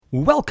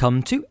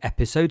Welcome to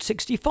episode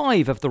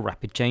 65 of the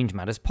Rapid Change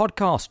Matters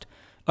podcast,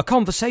 a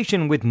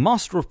conversation with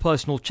Master of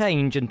Personal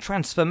Change and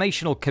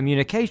Transformational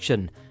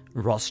Communication,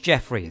 Ross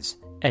Jeffries,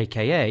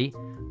 aka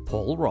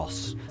Paul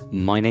Ross.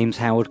 My name's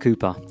Howard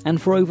Cooper,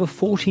 and for over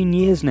 14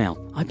 years now,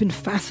 I've been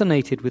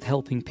fascinated with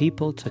helping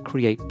people to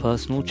create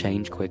personal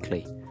change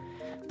quickly.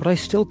 But I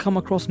still come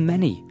across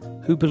many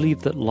who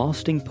believe that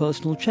lasting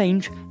personal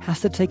change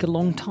has to take a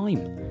long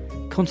time,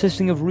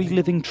 consisting of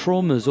reliving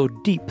traumas or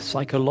deep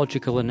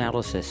psychological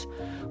analysis,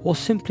 or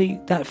simply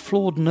that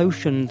flawed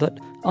notion that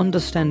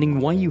understanding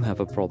why you have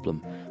a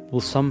problem will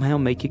somehow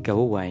make it go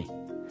away.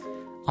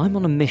 I'm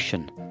on a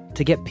mission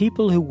to get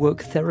people who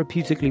work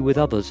therapeutically with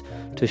others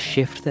to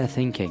shift their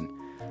thinking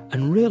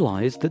and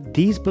realize that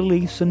these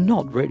beliefs are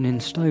not written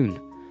in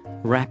stone.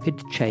 Rapid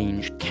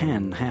change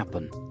can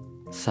happen.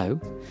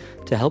 So,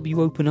 to help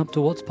you open up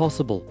to what's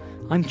possible,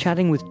 I'm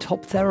chatting with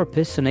top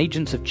therapists and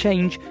agents of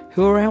change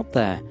who are out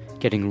there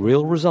getting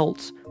real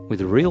results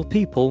with real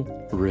people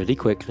really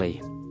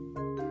quickly.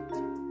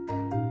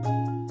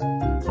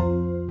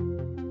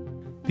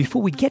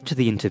 Before we get to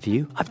the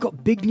interview, I've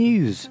got big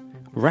news.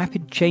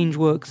 Rapid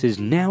Changeworks is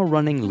now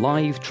running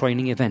live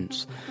training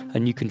events,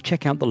 and you can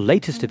check out the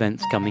latest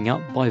events coming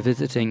up by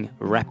visiting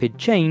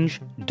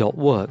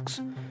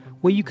rapidchange.works,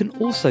 where you can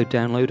also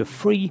download a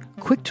free,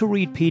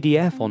 quick-to-read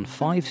PDF on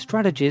 5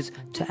 strategies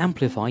to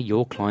amplify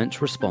your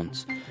client's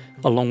response,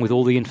 along with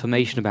all the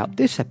information about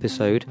this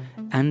episode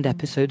and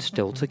episodes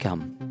still to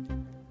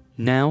come.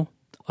 Now,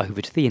 over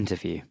to the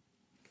interview.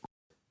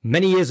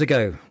 Many years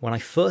ago, when I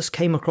first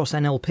came across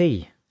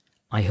NLP,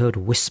 I heard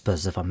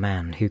whispers of a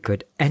man who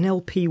could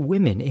NLP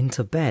women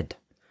into bed.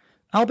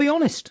 I'll be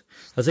honest,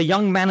 as a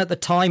young man at the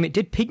time, it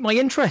did pique my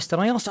interest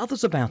and I asked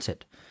others about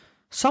it.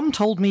 Some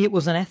told me it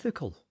was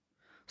unethical.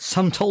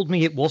 Some told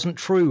me it wasn't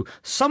true.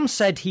 Some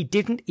said he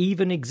didn't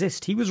even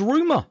exist. He was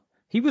rumour.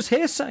 He was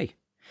hearsay.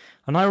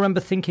 And I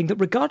remember thinking that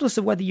regardless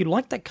of whether you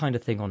like that kind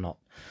of thing or not,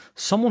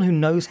 someone who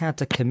knows how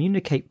to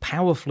communicate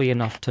powerfully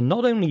enough to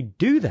not only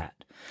do that,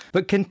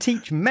 but can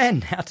teach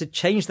men how to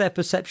change their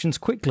perceptions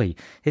quickly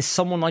is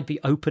someone I'd be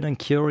open and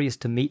curious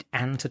to meet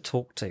and to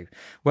talk to.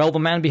 Well, the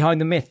man behind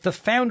the myth, the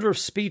founder of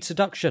Speed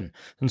Seduction,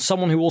 and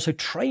someone who also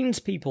trains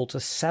people to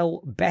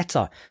sell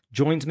better,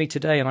 joins me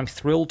today, and I'm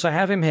thrilled to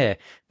have him here,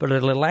 but a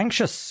little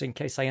anxious in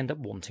case I end up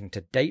wanting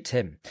to date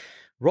him.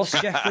 Ross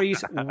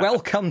Jeffries,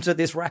 welcome to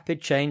this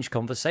Rapid Change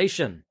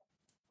conversation.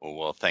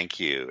 Well, thank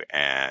you.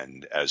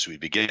 And as we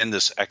begin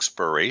this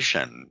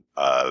exploration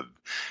of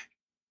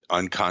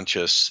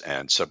unconscious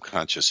and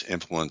subconscious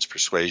influence,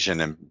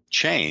 persuasion, and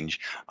change,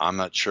 I'm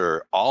not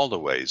sure all the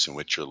ways in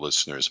which your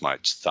listeners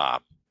might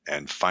stop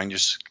and find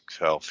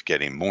yourself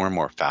getting more and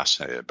more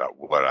fascinated about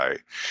what I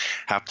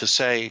have to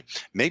say,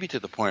 maybe to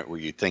the point where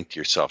you think to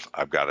yourself,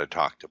 I've got to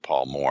talk to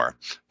Paul more.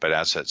 But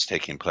as that's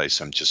taking place,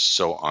 I'm just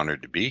so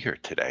honored to be here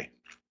today.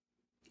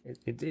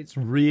 It's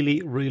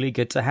really, really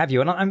good to have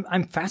you. And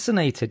I'm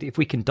fascinated, if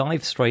we can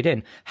dive straight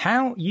in,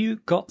 how you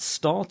got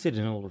started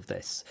in all of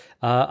this.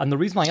 And the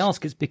reason I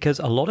ask is because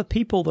a lot of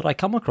people that I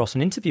come across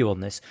and interview on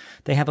this,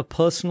 they have a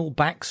personal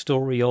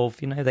backstory of,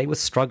 they were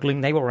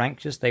struggling, they were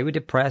anxious, they were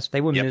depressed,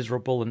 they were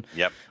miserable. And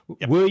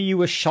were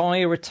you a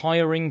shy,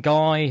 retiring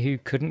guy who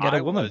couldn't get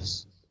a woman?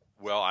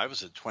 I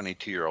was a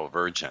 22-year-old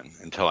virgin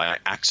until I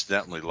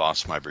accidentally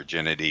lost my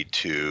virginity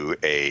to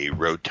a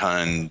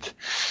rotund,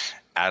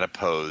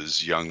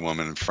 adipose young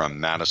woman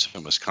from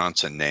Madison,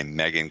 Wisconsin named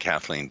Megan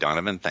Kathleen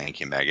Donovan. Thank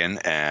you, Megan.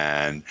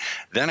 And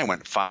then I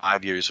went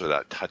 5 years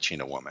without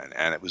touching a woman.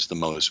 And it was the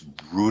most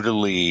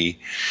brutally,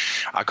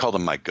 I call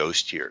them my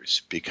ghost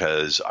years,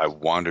 because I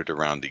wandered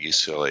around the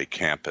UCLA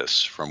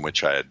campus from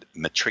which I had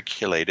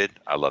matriculated.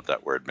 I love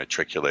that word,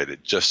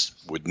 matriculated, just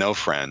with no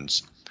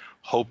friends,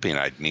 hoping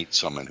I'd meet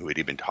someone who would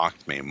even talk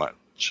to me, much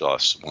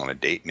less want to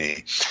date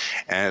me.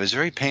 And it was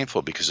very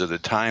painful because of the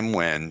time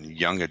when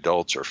young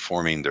adults are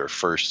forming their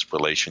first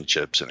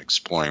relationships and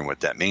exploring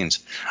what that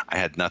means. I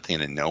had nothing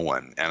and no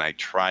one. And I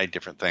tried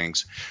different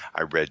things.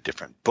 I read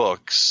different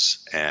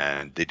books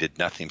and they did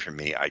nothing for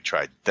me. I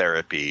tried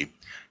therapy,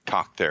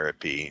 talk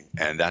therapy,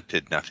 and that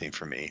did nothing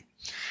for me.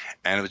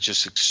 And it was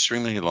just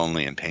extremely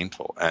lonely and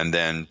painful. And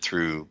then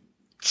through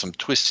some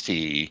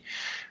twisty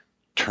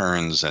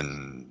turns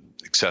and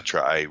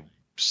etc., I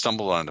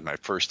stumbled onto my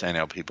first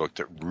NLP book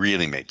that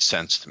really made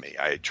sense to me.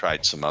 I had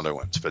tried some other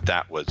ones, but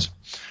that was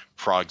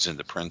Frogs and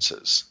the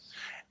Princes.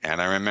 And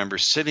I remember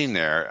sitting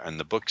there in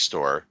the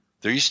bookstore.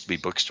 There used to be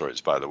bookstores,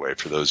 by the way,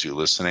 for those of you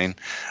listening.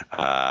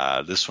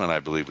 This one,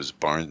 I believe, was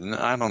Barnes.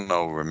 I don't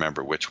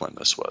remember which one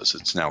this was.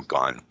 It's now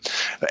gone.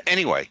 But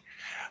anyway,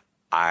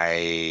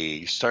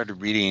 I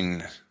started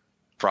reading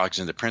Frogs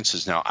and the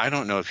Princes. Now, I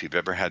don't know if you've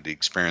ever had the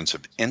experience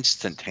of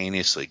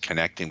instantaneously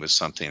connecting with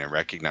something and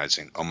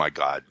recognizing, oh my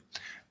God,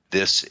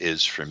 this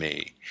is for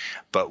me.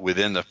 But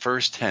within the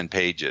first 10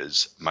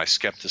 pages, my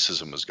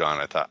skepticism was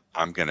gone. I thought,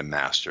 I'm going to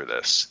master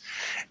this.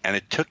 And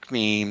it took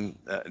me,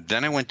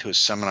 then I went to a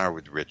seminar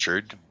with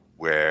Richard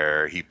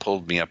where he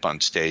pulled me up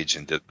on stage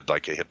and did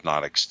like a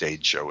hypnotic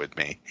stage show with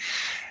me.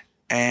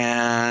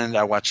 And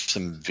I watched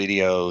some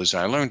videos.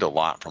 I learned a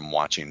lot from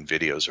watching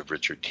videos of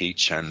Richard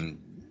teach. And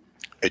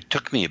it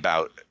took me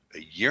about a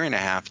year and a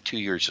half, 2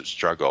 years of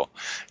struggle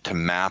to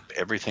map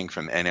everything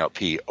from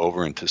NLP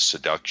over into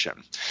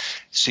seduction.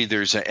 See,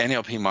 there's an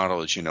NLP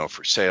model, as you know,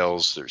 for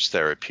sales. There's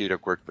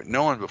therapeutic work, but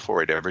no one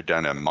before had ever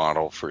done a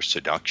model for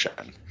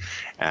seduction.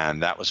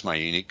 And that was my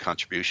unique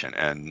contribution.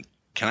 And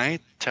can I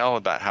tell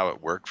about how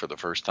it worked for the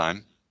first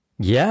time?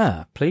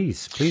 Yeah,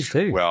 please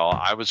do. Well,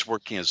 I was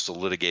working as a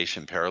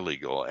litigation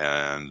paralegal,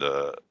 and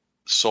the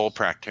sole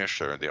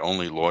practitioner, the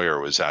only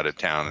lawyer, was out of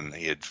town, and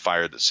he had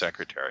fired the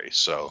secretary.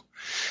 So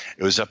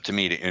it was up to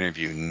me to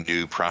interview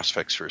new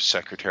prospects for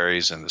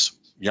secretaries, and this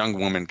young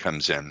woman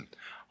comes in,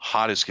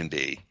 hot as can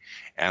be,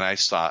 and I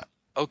thought,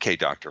 okay,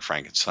 Dr.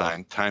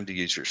 Frankenstein, time to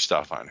use your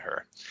stuff on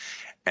her.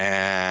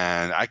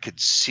 And I could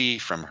see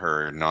from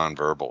her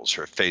nonverbals,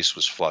 her face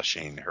was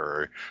flushing,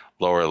 her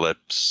lower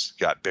lips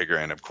got bigger,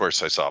 and of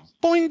course I saw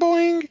boing,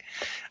 boing.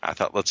 I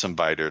thought, let's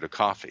invite her to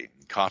coffee.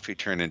 Coffee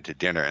turned into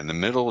dinner. In the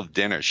middle of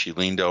dinner, she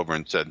leaned over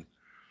and said,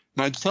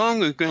 my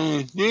tongue is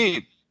going to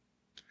sleep.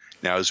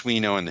 Now, as we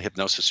know in the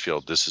hypnosis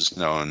field, this is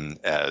known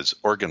as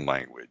organ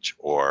language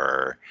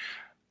or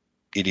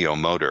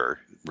idiomotor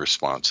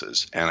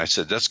responses. And I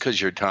said, that's because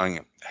your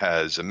tongue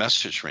has a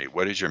message for me.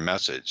 What is your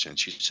message? And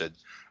she said,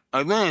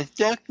 I want to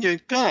suck your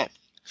cock.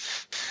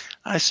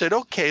 I said,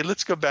 okay,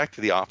 let's go back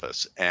to the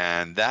office.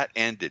 And that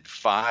ended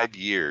 5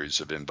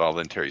 years of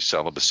involuntary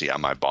celibacy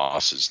on my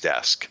boss's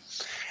desk.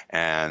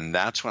 And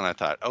that's when I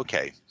thought,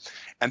 okay.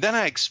 And then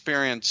I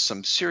experienced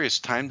some serious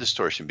time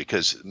distortion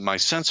because my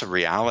sense of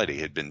reality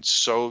had been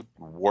so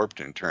warped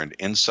and turned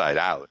inside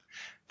out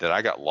that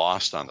I got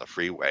lost on the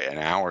freeway. An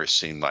hour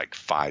seemed like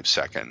 5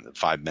 seconds,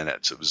 5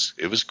 minutes.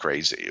 It was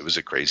crazy. It was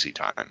a crazy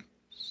time.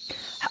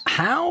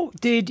 How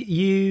did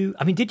you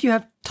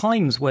have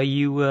times where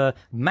you were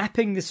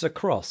mapping this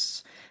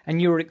across and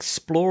you were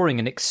exploring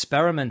and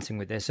experimenting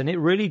with this and it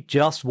really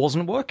just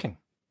wasn't working?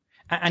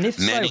 And if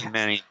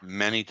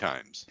many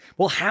times.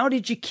 Well, how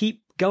did you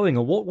keep going,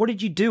 or what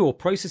did you do, or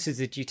processes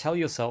did you tell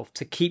yourself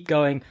to keep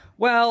going?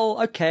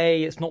 Well,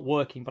 okay, it's not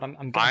working, but I'm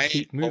going to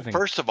keep moving.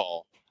 Well, first of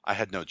all, I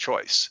had no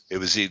choice. It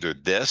was either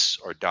this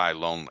or die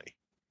lonely.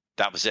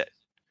 That was it.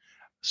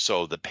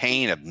 So the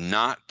pain of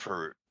not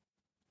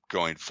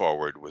going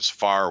forward was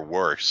far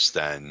worse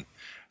than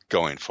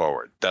going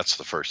forward. That's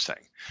the first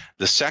thing.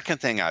 The second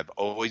thing, I've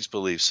always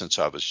believed since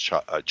I was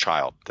a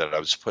child that I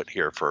was put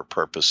here for a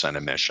purpose and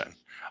a mission,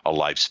 a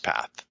life's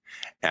path.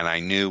 And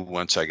I knew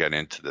once I got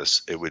into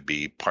this, it would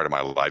be part of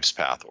my life's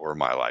path or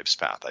my life's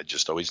path. I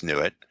just always knew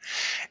it.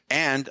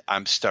 And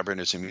I'm stubborn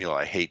as a mule.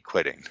 I hate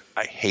quitting.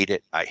 I hate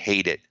it. I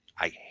hate it.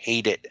 I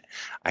hate it.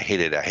 I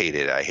hate it. I hate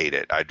it. I hate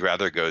it. I'd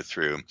rather go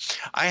through.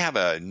 I have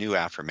a new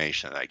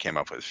affirmation that I came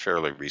up with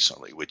fairly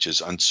recently, which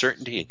is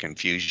uncertainty and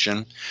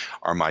confusion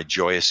are my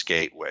joyous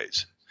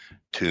gateways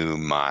to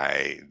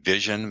my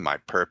vision, my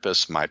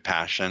purpose, my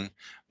passion,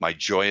 my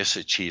joyous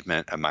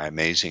achievement, and my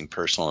amazing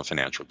personal and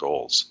financial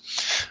goals.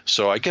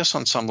 So I guess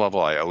on some level,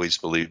 I always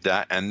believed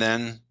that. And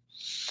then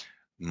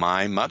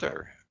my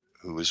mother,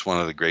 who was one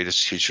of the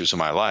greatest teachers of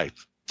my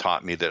life,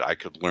 taught me that I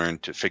could learn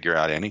to figure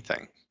out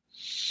anything.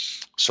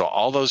 So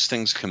all those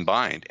things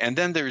combined. And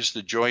then there's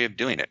the joy of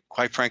doing it.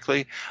 Quite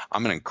frankly,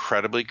 I'm an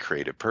incredibly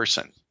creative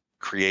person.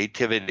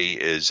 Creativity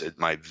is at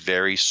my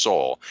very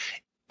soul.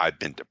 I've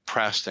been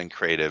depressed and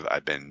creative.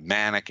 I've been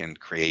manic and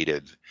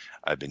creative.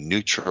 I've been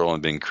neutral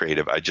and been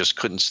creative. I just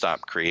couldn't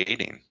stop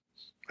creating.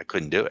 I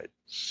couldn't do it.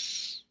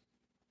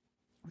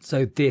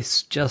 So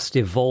this just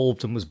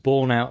evolved and was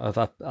born out of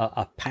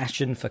a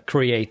passion for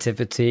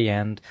creativity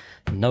and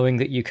knowing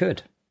that you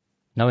could,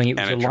 knowing it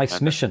was your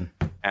life's mission.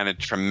 And a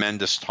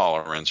tremendous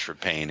tolerance for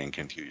pain and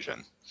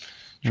confusion.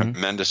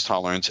 Tremendous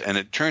tolerance, and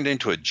it turned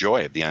into a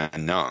joy of the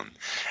unknown.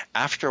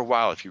 After a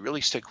while, if you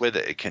really stick with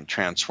it, it can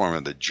transform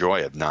into the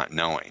joy of not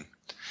knowing.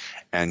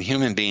 And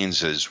human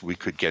beings, as we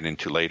could get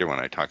into later when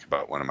I talk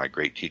about one of my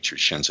great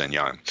teachers, Shinzen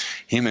Yang,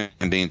 human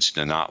beings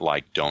do not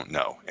like don't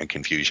know and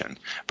confusion.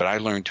 But I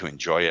learned to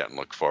enjoy it and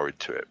look forward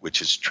to it,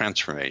 which is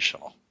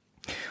transformational.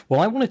 Well,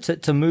 I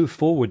wanted to move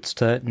forwards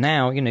to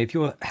now, if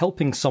you're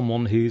helping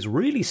someone who's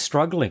really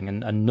struggling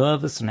and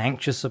nervous and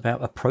anxious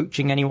about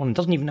approaching anyone and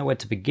doesn't even know where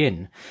to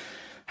begin,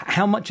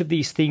 how much of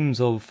these themes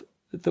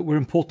that were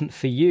important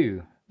for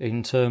you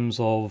in terms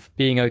of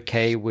being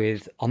okay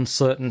with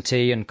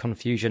uncertainty and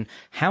confusion,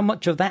 how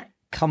much of that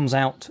comes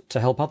out to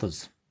help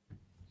others?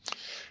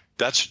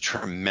 That's a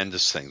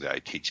tremendous thing that I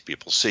teach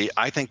people. See,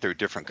 I think there are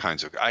different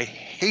kinds of – I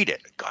hate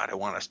it. God, I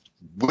want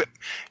to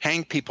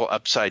hang people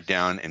upside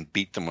down and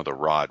beat them with a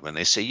rod when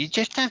they say, you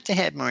just have to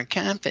have more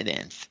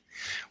confidence.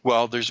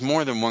 Well, there's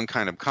more than one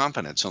kind of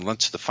confidence, and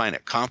let's define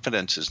it.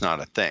 Confidence is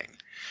not a thing.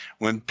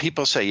 When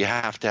people say you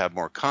have to have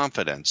more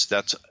confidence,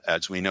 that's,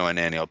 as we know in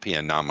NLP,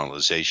 a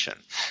nominalization.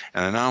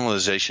 And a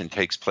nominalization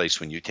takes place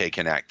when you take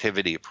an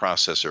activity, a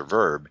process, or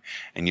verb,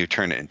 and you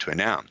turn it into a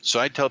noun. So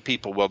I tell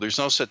people, well, there's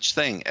no such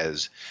thing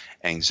as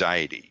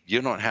anxiety.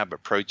 You don't have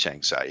approach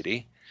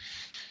anxiety.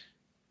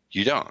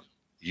 You don't.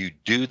 you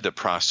do the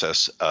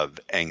process of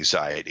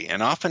anxiety.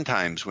 And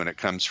oftentimes when it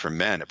comes from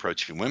men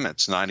approaching women,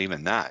 it's not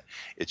even that.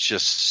 It's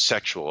just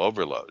sexual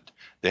overload.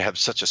 They have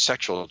such a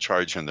sexual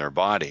charge in their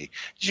body.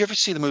 Did you ever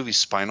see the movie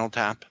Spinal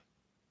Tap?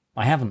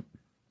 I haven't.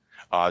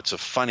 It's a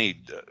funny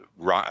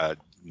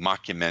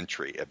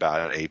mockumentary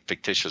about a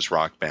fictitious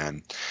rock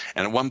band.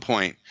 And at one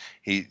point,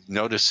 the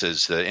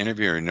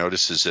interviewer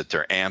notices that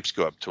their amps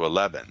go up to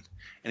 11.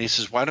 And he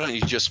says, why don't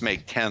you just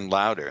make 10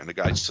 louder? And the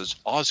guy says,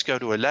 oh, let's go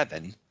to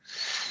 11.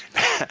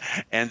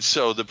 And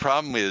so the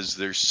problem is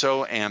they're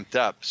so amped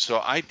up.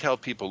 So I tell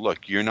people,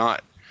 look, you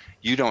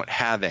don't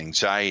have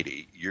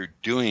anxiety. You're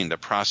doing the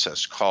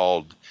process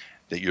called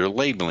that you're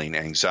labeling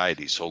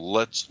anxiety. So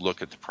let's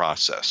look at the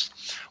process.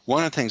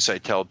 One of the things I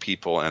tell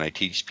people and I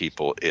teach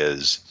people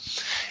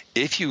is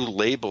if you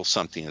label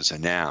something as a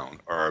noun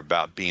or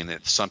about being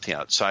something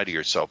outside of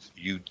yourself,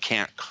 you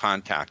can't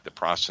contact the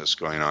process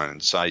going on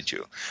inside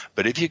you.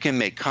 But if you can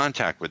make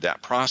contact with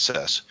that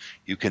process,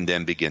 you can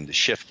then begin to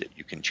shift it.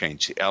 You can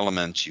change the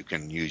elements. You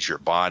can use your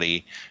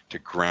body to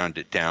ground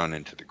it down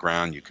into the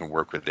ground. You can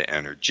work with it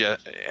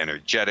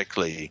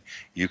energetically.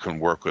 You can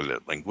work with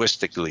it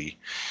linguistically.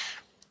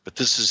 But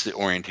this is the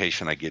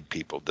orientation I give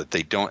people, that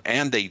they don't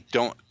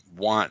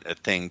want a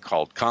thing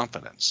called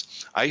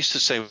confidence. I used to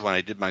say when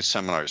I did my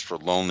seminars for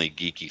lonely,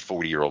 geeky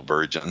 40-year-old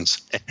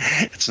virgins,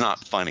 it's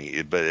not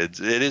funny, but it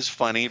is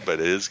funny,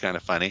 but it is kind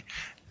of funny.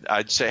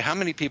 I'd say, how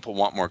many people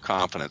want more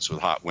confidence with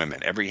hot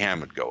women? Every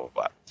hand would go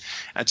up.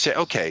 I'd say,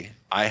 okay,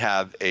 I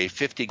have a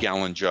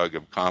 50-gallon jug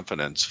of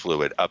confidence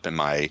fluid up in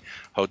my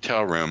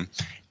hotel room.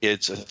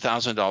 It's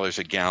 $1,000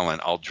 a gallon.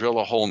 I'll drill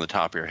a hole in the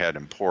top of your head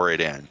and pour it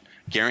in.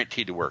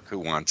 Guaranteed to work. Who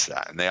wants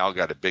that? And they all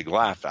got a big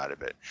laugh out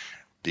of it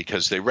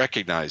because they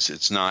recognize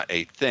it's not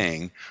a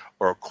thing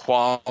or a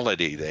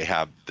quality they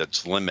have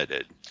that's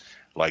limited,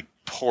 like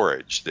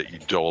porridge that you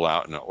dole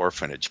out in an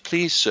orphanage.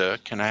 Please, sir,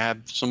 can I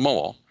have some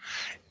more?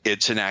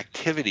 It's an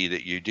activity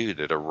that you do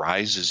that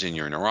arises in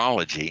your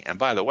neurology. And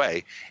by the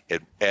way,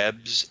 it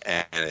ebbs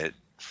and it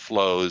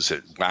flows,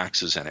 it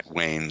waxes and it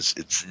wanes.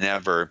 It's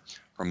never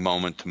from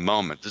moment to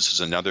moment. This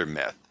is another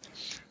myth,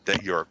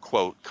 that your,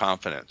 quote,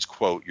 confidence,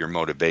 quote, your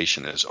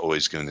motivation is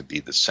always going to be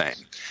the same.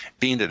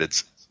 Being that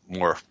it's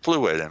more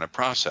fluid in a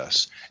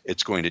process,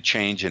 it's going to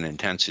change in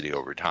intensity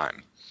over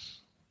time.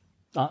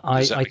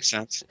 Does that make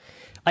sense?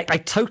 I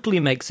totally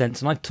make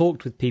sense. And I've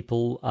talked with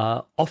people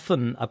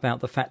often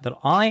about the fact that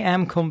I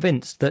am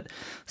convinced that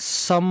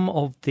some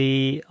of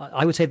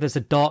I would say there's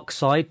a dark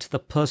side to the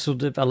personal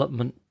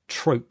development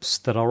tropes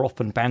that are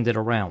often bandied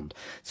around.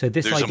 So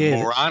there's idea,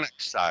 a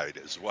moronic side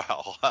as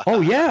well.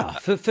 Oh yeah,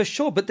 for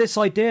sure. But this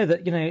idea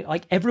that,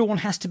 like everyone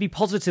has to be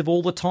positive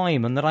all the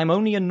time, and that I'm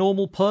only a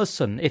normal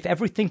person if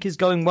everything is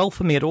going well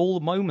for me at all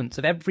the moments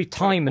of every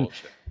time,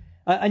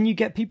 and you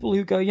get people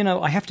who go,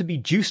 I have to be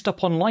juiced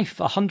up on life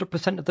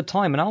 100% of the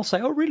time, and I'll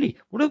say, oh really?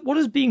 What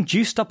does being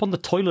juiced up on the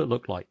toilet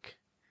look like?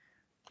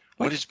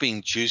 What is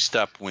being juiced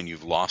up when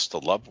you've lost a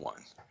loved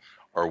one?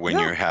 Or when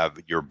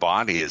your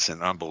body is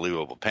in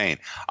unbelievable pain.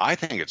 I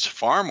think it's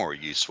far more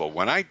useful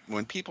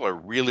when people are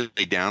really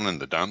down in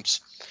the dumps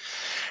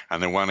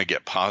and they want to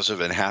get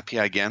positive and happy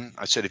again.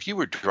 I said, if you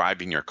were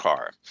driving your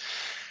car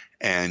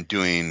and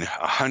doing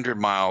 100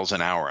 miles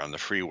an hour on the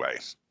freeway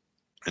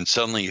and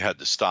suddenly you had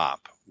to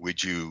stop,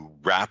 would you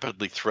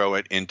rapidly throw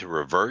it into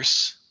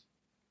reverse?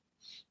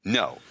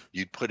 No,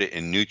 you'd put it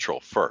in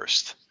neutral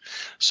first.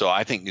 So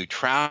I think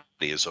neutrality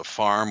is a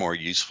far more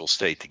useful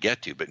state to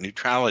get to, but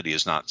neutrality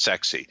is not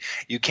sexy.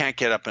 You can't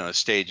get up on a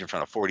stage in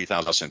front of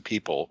 40,000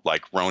 people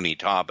like Roni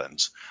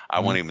Tobbins. I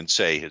won't even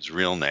say his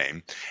real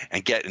name,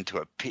 and get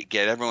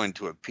everyone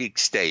into a peak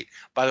state.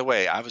 By the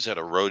way, I was at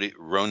a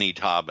Roni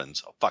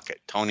Tobbins. Oh, fuck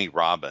it, Tony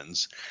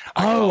Robbins.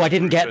 I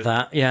didn't get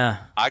that. Yeah,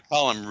 I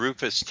call him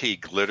Rufus T.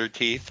 Glitter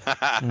Teeth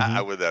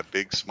with that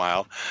big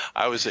smile.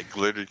 I was at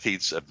Glitter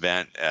Teeth's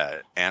event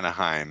at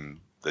Anaheim,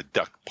 the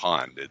Duck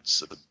Pond.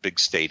 It's a big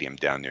stadium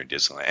down near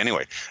Disneyland.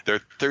 Anyway, there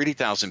are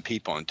 30,000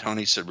 people, and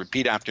Tony said,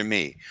 repeat after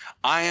me,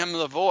 I am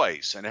the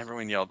voice. And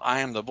everyone yelled, I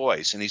am the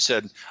voice. And he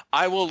said,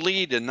 I will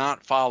lead and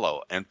not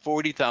follow. And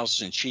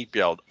 40,000 sheep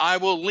yelled, I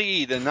will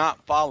lead and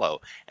not follow.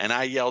 And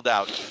I yelled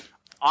out,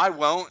 I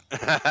won't.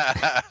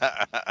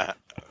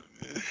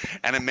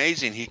 And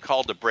amazing, he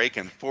called a break,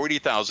 and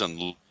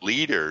 40,000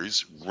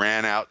 leaders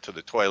ran out to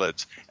the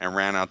toilets and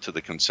ran out to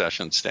the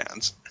concession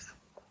stands.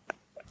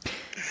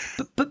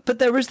 But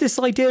there is this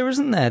idea,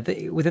 isn't there,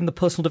 that within the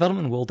personal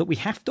development world, that we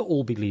have to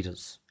all be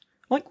leaders.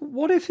 Like,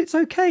 what if it's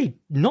okay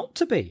not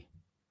to be?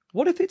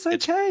 What if it's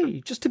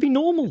okay just to be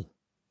normal?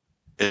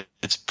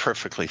 It's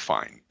perfectly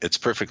fine. It's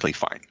perfectly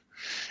fine.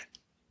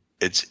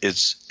 It's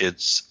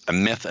a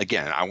myth.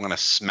 Again, I want to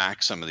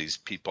smack some of these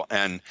people.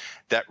 And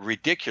that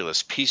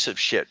ridiculous piece of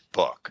shit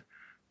book,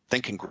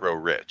 Think and Grow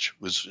Rich,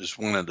 was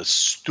one of the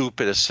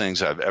stupidest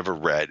things I've ever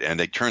read. And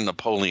they turned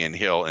Napoleon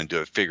Hill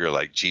into a figure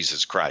like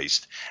Jesus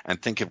Christ.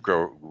 And Think and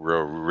Grow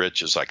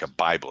Rich is like a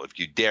Bible. If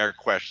you dare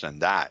question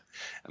that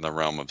in the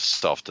realm of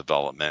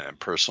self-development and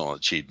personal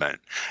achievement.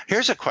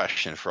 Here's a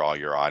question for all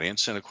your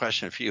audience, and a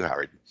question for you,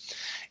 Howard.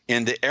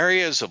 In the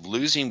areas of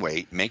losing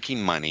weight,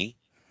 making money,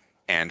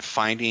 and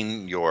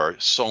finding your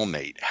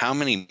soulmate, how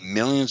many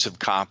millions of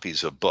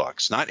copies of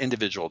books, not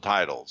individual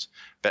titles,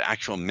 but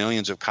actual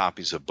millions of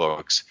copies of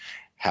books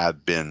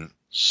have been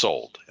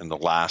sold in the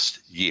last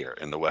year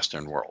in the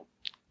Western world?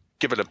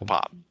 Give it a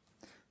pop.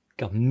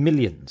 God,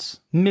 millions.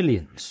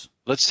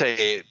 Let's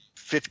say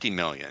 50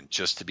 million,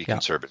 just to be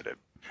conservative.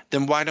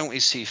 Then why don't we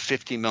see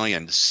 50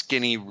 million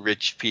skinny,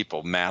 rich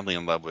people madly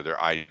in love with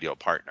their ideal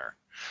partner?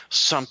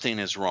 Something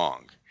is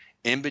wrong.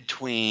 In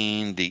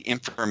between the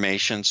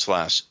information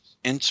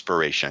 /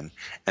 inspiration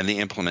and the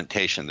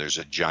implementation, there's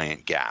a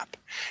giant gap.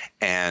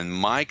 And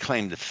my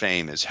claim to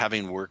fame is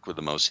having worked with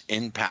the most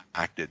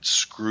impacted,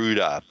 screwed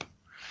up,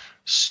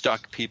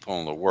 stuck people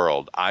in the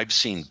world, I've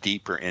seen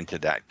deeper into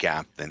that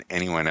gap than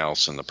anyone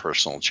else in the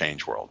personal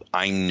change world.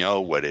 I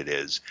know what it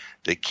is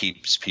that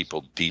keeps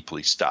people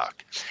deeply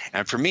stuck.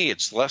 And for me,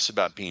 it's less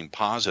about being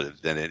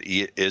positive than it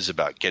is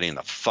about getting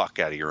the fuck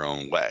out of your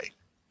own way.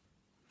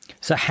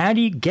 So how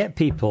do you get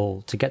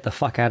people to get the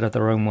fuck out of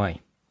their own way?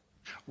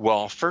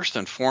 Well, first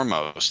and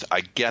foremost,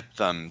 I get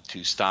them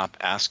to stop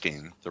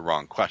asking the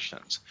wrong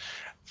questions.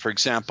 For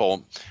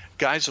example,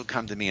 guys will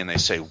come to me and they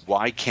say,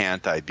 why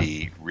can't I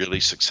be really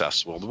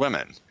successful with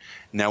women?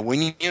 Now,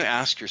 when you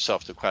ask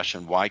yourself the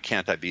question, why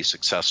can't I be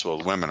successful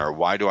with women, or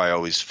why do I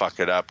always fuck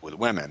it up with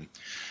women?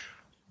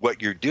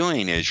 What you're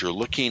doing is you're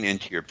looking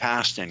into your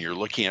past and you're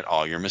looking at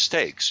all your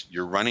mistakes.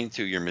 You're running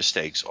through your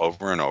mistakes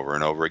over and over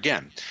and over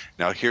again.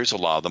 Now, here's a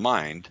law of the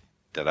mind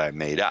that I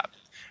made up,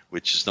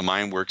 which is the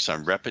mind works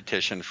on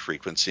repetition,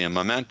 frequency, and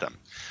momentum.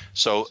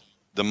 So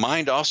the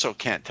mind also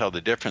can't tell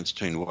the difference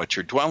between what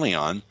you're dwelling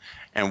on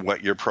and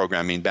what you're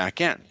programming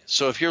back in.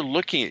 So if you're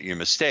looking at your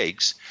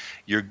mistakes,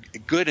 your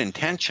good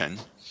intention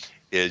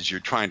is you're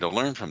trying to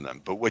learn from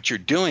them. But what you're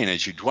doing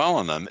as you dwell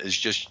on them is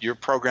just you're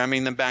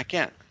programming them back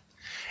in.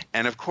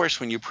 And of course,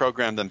 when you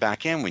program them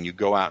back in, when you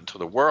go out into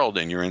the world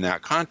and you're in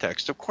that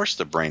context, of course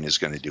the brain is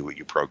going to do what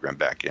you program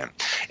back in.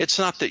 It's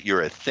not that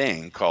you're a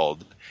thing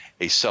called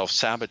a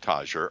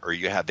self-sabotager or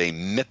you have a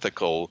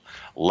mythical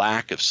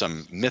lack of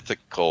some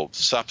mythical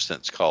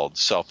substance called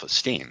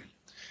self-esteem.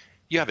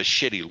 You have a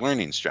shitty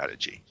learning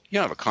strategy. You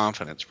don't have a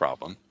confidence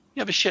problem.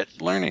 You have a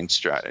shit learning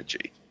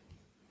strategy.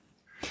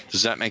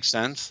 Does that make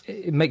sense?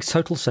 It makes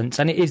total sense.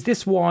 And is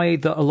this why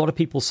that a lot of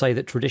people say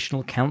that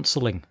traditional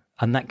counseling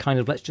and that kind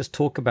of let's just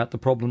talk about the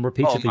problem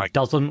repeatedly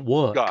doesn't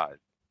work? God.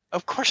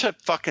 Of course it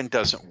fucking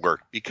doesn't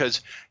work, because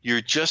you're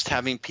just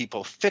having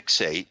people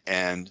fixate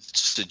and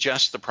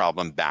suggest the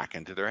problem back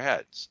into their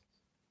heads.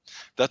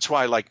 That's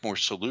why I like more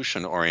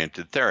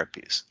solution-oriented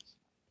therapies.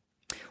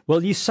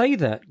 Well, you say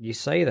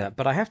that,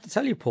 but I have to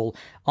tell you, Paul,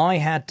 I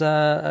had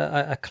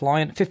a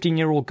client,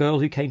 15-year-old girl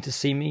who came to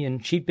see me,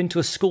 and she'd been to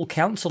a school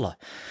counselor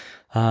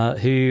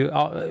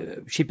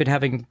she'd been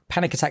having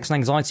panic attacks and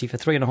anxiety for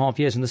 3.5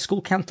 years, and the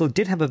school counselor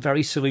did have a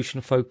very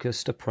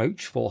solution-focused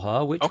approach for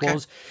her, which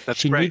was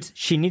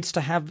she needs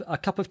to have a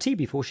cup of tea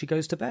before she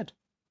goes to bed.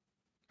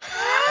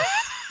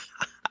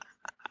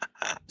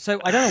 So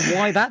I don't know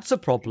why that's a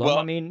problem.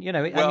 Well,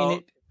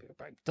 it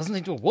doesn't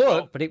seem to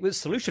work, but it was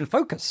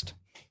solution-focused.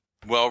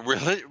 Well,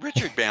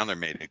 Richard Bandler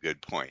made a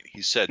good point.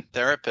 He said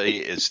therapy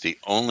is the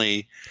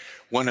only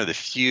one of the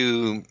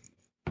few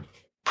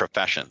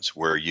professions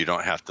where you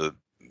don't have to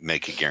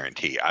make a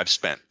guarantee. I've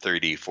spent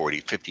 $30,000,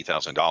 $40,000,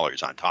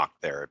 $50,000 on talk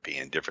therapy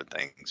and different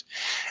things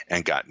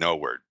and got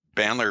nowhere.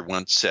 Bandler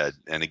once said,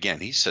 and again,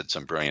 he said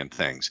some brilliant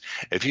things.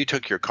 If you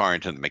took your car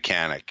into the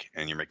mechanic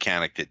and your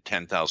mechanic did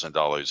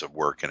 $10,000 of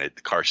work and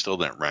the car still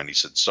didn't run, he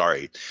said,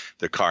 sorry,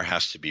 the car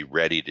has to be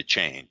ready to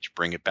change.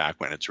 Bring it back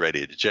when it's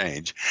ready to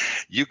change.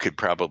 You could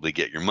probably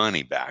get your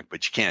money back,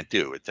 but you can't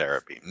do it with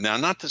therapy. Now,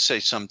 not to say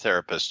some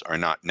therapists are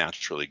not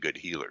naturally good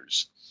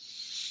healers.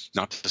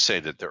 Not to say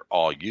that they're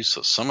all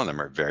useless. Some of them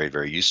are very,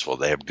 very useful.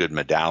 They have good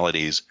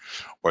modalities,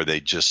 or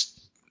they just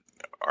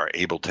are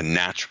able to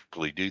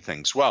naturally do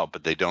things well,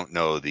 but they don't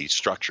know the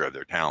structure of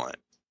their talent.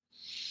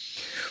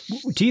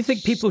 Do you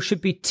think people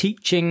should be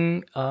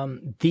teaching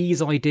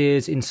these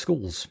ideas in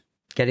schools,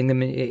 getting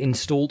them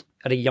installed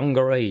at a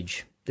younger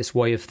age, this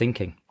way of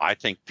thinking? I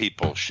think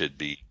people should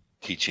be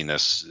teaching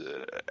this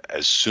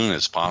as soon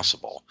as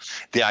possible.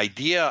 The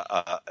idea,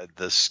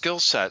 the skill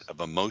set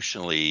of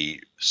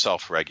emotionally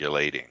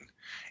self-regulating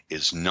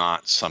is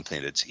not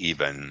something that's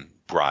even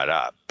brought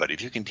up. But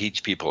if you can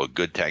teach people a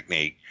good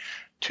technique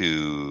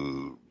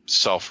to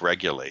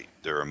self-regulate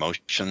their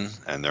emotion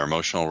and their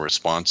emotional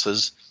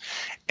responses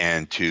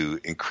and to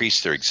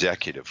increase their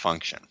executive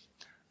function.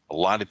 A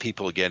lot of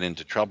people who get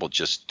into trouble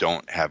just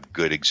don't have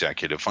good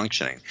executive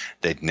functioning.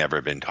 They've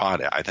never been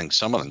taught it. I think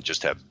some of them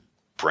just have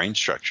brain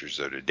structures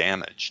that are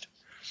damaged.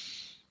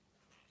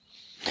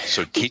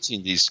 So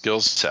teaching these skill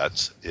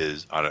sets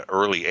is at an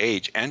early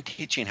age, and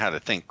teaching how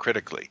to think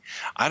critically.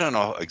 I don't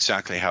know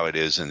exactly how it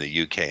is in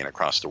the UK and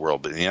across the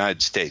world, but in the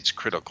United States,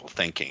 critical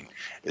thinking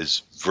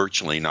is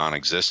virtually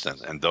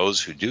non-existent. And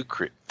those who do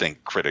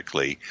think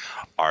critically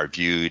are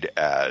viewed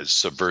as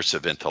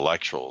subversive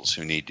intellectuals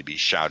who need to be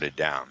shouted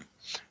down,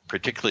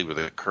 particularly with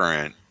the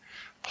current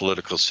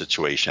political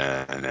situation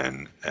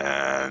and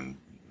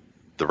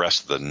the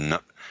rest of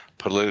the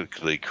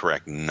politically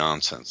correct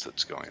nonsense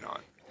that's going on.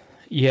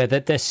 Yeah,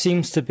 that there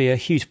seems to be a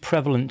huge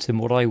prevalence in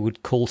what I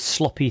would call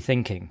sloppy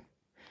thinking,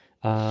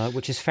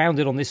 which is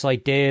founded on this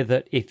idea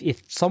that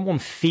if someone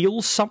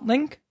feels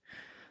something,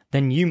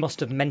 then you must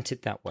have meant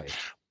it that way.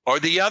 Or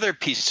the other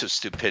piece of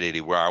stupidity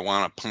where I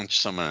want to punch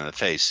someone in the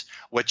face.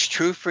 What's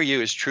true for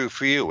you is true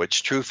for you. What's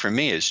true for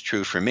me is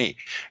true for me.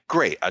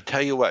 Great. I'll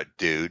tell you what,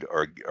 dude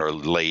or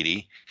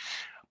lady.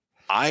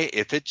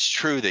 If it's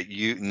true that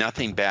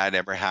nothing bad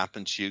ever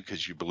happens to you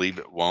because you believe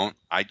it won't,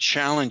 I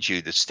challenge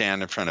you to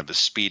stand in front of a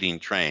speeding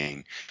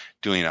train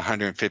doing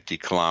 150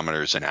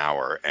 kilometers an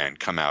hour and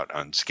come out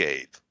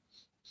unscathed.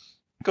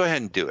 Go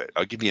ahead and do it.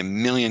 I'll give you $1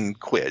 million,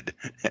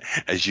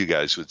 as you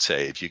guys would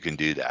say, if you can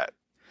do that.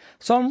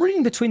 So I'm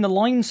reading between the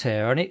lines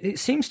here, and it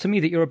seems to me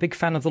that you're a big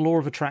fan of the law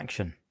of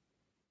attraction.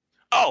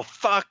 Oh,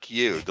 fuck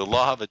you. The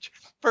law of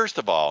First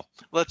of all,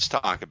 let's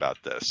talk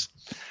about this.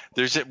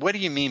 What do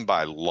you mean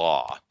by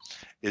law?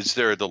 Is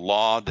there the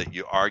law that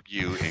you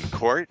argue in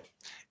court?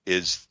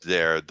 Is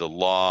it a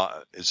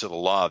law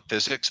of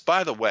physics?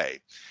 By the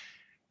way,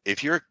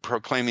 if you're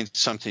proclaiming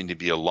something to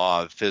be a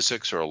law of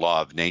physics or a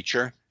law of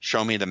nature,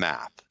 show me the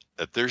math.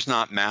 If there's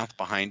not math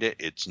behind it,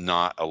 it's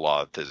not a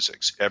law of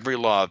physics. Every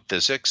law of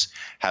physics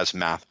has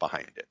math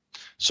behind it.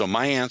 So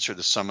my answer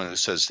to someone who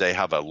says they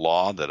have a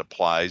law that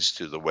applies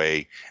to the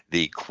way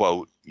the,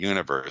 quote,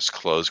 universe,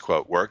 close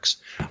quote, works,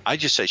 I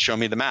just say, show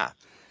me the math.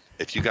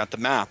 If you got the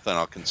math, then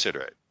I'll consider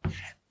it.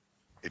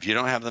 If you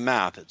don't have the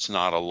math, it's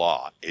not a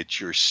law.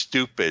 It's your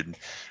stupid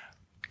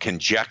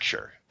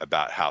conjecture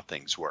about how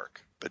things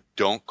work. But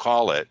don't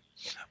call it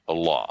a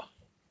law.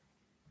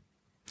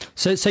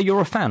 So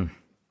you're a fan?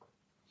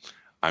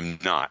 I'm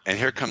not. And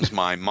here comes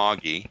my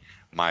Moggy,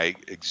 my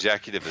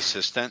executive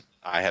assistant.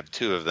 I have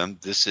two of them.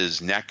 This is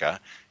NECA.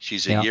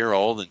 She's a year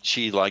old, and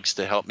she likes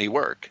to help me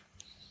work.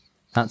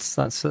 That's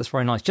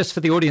very nice. Just for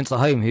the audience at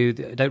home who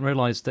don't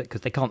realise that, because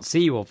they can't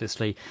see you,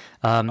 obviously,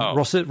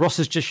 Ross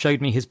has just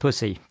showed me his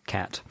pussy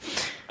cat.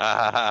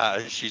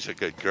 She's a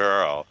good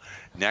girl.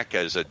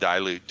 NECA is a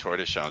dilute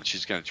tortoiseshell, and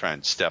she's going to try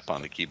and step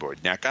on the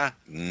keyboard. NECA?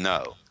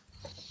 No.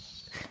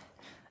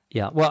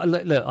 Yeah, well,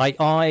 look,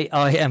 I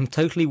am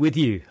totally with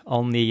you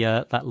on the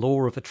that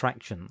law of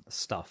attraction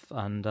stuff,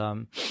 and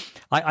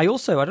I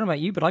also, I don't know about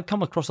you, but I've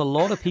come across a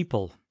lot of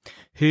people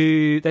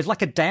who there's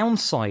like a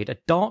downside, a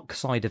dark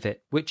side of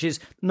it, which is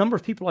the number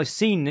of people I've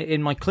seen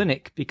in my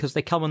clinic, because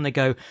they come and they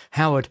go,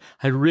 Howard,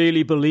 I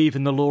really believe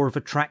in the law of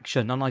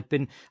attraction, and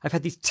I've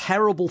had these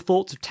terrible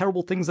thoughts of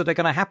terrible things that are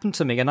going to happen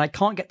to me, and I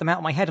can't get them out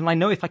of my head, and I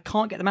know if I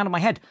can't get them out of my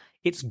head,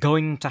 it's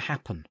going to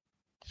happen.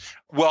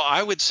 Well,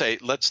 I would say,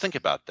 let's think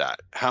about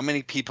that. How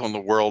many people in the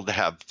world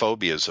have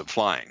phobias of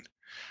flying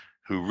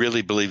who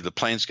really believe the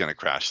plane's going to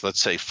crash? Let's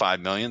say 5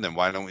 million. Then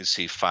why don't we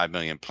see 5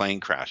 million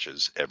plane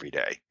crashes every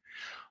day?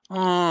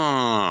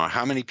 Oh,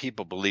 how many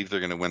people believe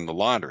they're going to win the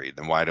lottery?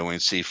 Then why don't we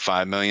see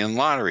 5 million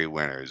lottery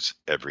winners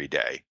every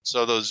day?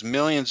 So those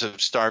millions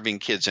of starving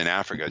kids in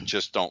Africa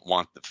just don't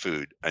want the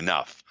food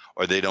enough,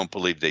 or they don't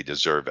believe they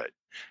deserve it.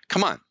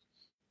 Come on,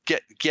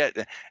 get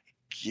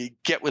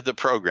with the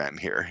program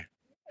here.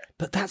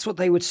 But that's what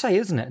they would say,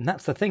 isn't it? And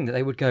that's the thing, that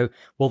they would go,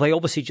 well, they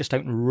obviously just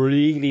don't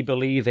really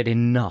believe it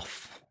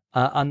enough.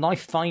 And I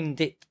find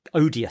it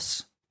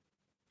odious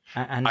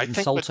and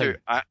insulting.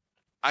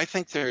 I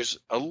think there's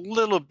a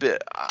little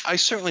bit. I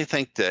certainly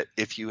think that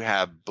if you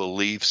have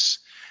beliefs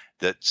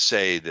that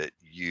say that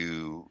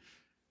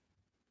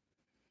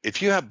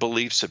if you have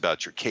beliefs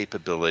about your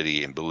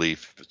capability and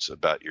beliefs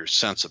about your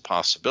sense of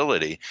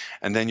possibility,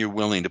 and then you're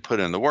willing to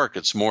put in the work,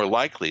 it's more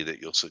likely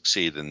that you'll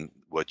succeed than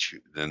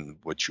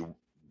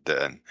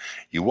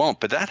you won't.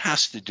 But that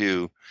has to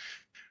do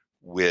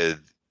with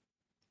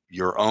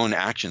your own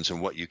actions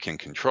and what you can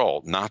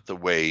control, not the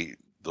way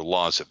the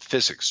laws of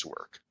physics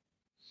work.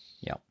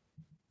 Yeah.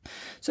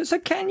 So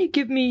can you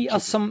give me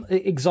some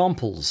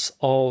examples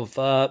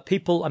of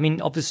people? I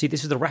mean, obviously,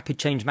 this is the Rapid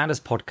Change Matters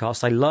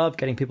podcast. I love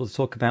getting people to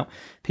talk about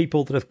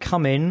people that have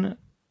come in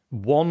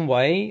one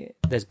way,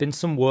 there's been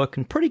some work,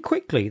 and pretty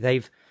quickly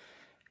they've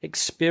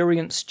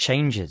experienced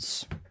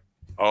changes.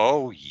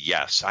 Oh,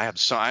 yes. I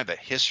have a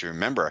history.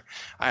 Remember,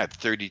 I have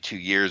 32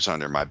 years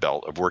under my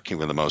belt of working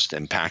with the most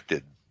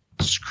impacted,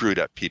 screwed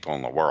up people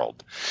in the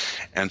world.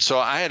 And so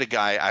I had a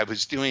guy, I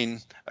was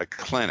doing a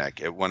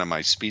clinic at one of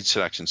my speed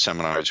seduction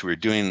seminars. We were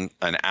doing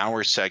an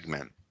hour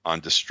segment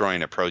on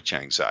destroying approach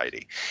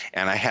anxiety.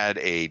 And I had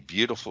a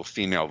beautiful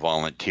female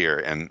volunteer,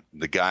 and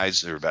there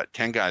were about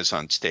 10 guys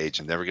on stage,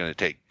 and they were going to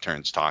take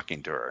turns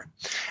talking to her.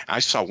 I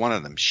saw one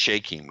of them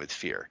shaking with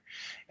fear.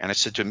 And I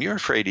said to him, you're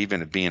afraid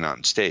even of being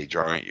on stage,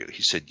 aren't you?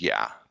 He said,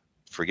 yeah,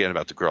 forget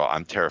about the girl.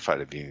 I'm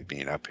terrified of you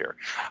being up here.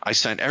 I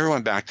sent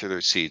everyone back to their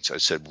seats. I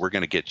said, we're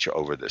going to get you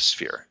over this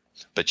fear,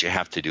 but you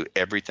have to do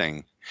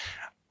everything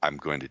I'm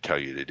going to tell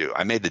you to do.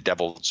 I made the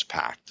devil's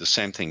pact, the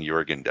same thing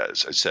Jürgen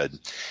does. I said,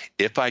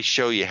 if I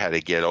show you how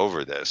to get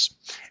over this,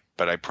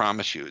 but I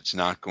promise you it's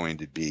not going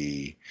to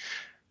be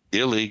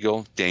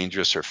illegal,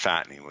 dangerous, or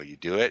fattening, will you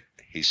do it?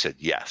 He said,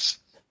 yes.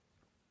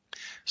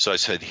 So I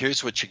said,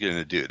 here's what you're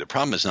going to do. The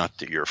problem is not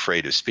that you're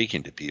afraid of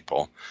speaking to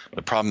people.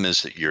 The problem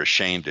is that you're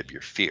ashamed of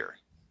your fear.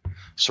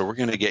 So we're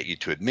going to get you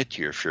to admit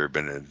to your fear,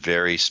 but in a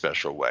very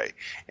special way.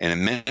 In a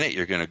minute,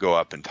 you're going to go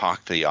up and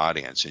talk to the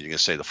audience, and you're going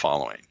to say the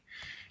following.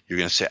 You're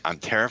going to say, I'm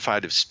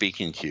terrified of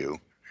speaking to you,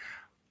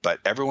 but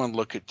everyone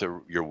look at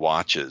your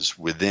watches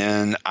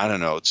within, I don't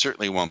know, it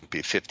certainly won't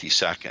be 50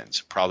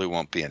 seconds. Probably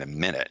won't be in a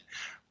minute.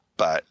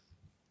 But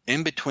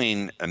in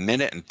between a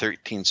minute and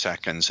 13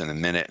 seconds and a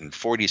minute and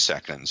 40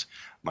 seconds,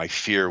 my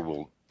fear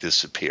will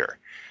disappear.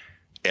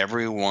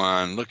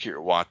 Everyone, look at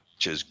your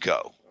watches,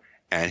 go.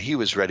 And he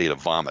was ready to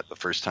vomit the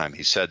first time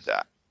he said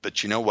that.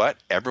 But you know what?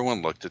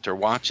 Everyone looked at their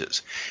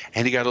watches.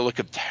 And he got a look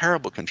of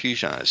terrible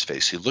confusion on his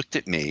face. He looked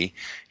at me.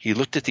 He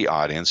looked at the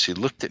audience. He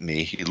looked at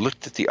me. He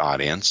looked at the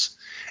audience.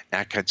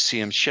 And I could see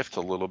him shift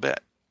a little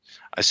bit.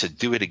 I said,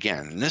 do it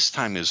again. And this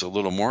time he was a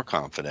little more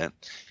confident.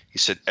 He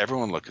said,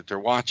 everyone look at their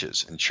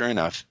watches. And sure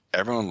enough,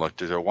 everyone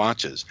looked at their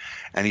watches.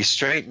 And he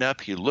straightened up.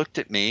 He looked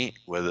at me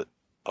with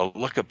a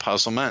look of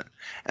puzzlement.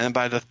 And then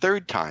by the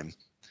third time,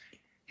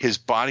 his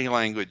body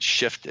language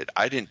shifted.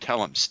 I didn't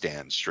tell him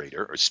stand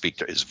straighter or speak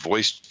to. His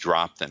voice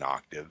dropped an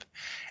octave.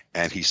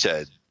 And he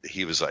said,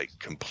 he was like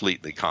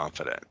completely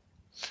confident.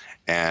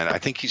 And I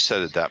think he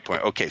said at that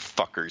point, okay,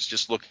 fuckers,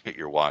 just look at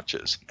your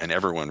watches. And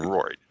everyone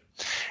roared.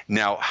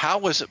 Now, how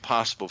was it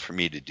possible for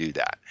me to do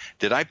that?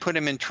 Did I put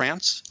him in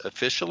trance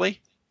officially?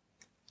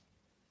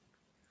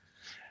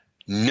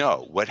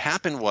 No. What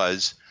happened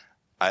was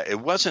it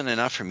wasn't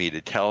enough for me to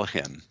tell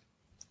him.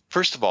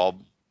 First of all,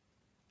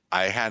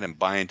 I had him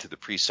buy into the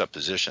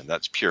presupposition.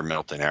 That's pure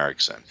Milton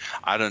Erickson.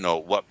 I don't know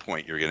at what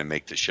point you're going to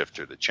make the shift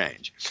or the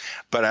change.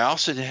 But I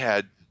also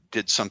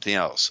did something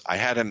else. I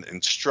had him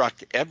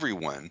instruct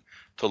everyone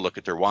to look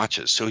at their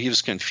watches. So he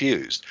was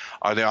confused.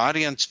 Are the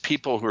audience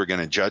people who are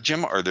going to judge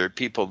him, or are there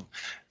people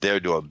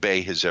there to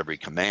obey his every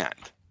command?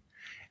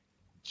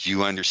 Do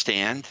you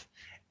understand?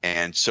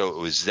 And so it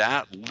was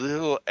that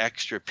little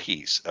extra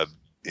piece of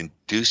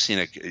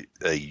inducing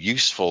a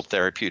useful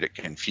therapeutic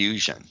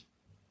confusion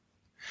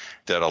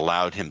that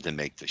allowed him to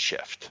make the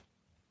shift.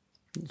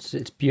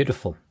 It's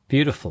beautiful,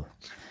 beautiful.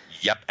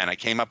 Yep, and I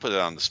came up with it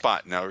on the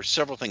spot. Now, there were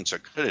several things I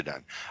could have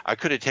done. I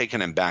could have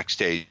taken him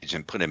backstage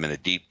and put him in a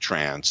deep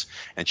trance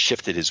and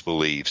shifted his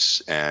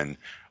beliefs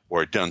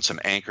or done some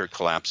anchor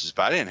collapses,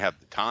 but I didn't have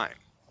the time.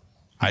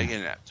 I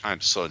didn't have time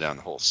to slow down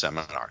the whole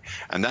seminar.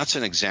 And that's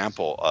an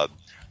example of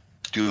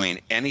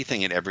doing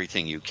anything and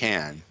everything you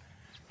can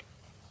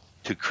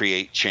to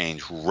create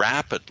change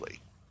rapidly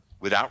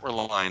without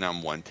relying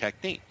on one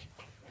technique.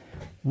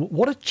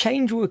 What do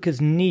change workers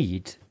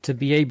need to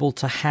be able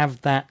to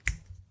have that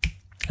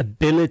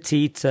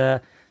ability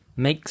to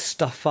make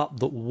stuff up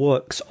that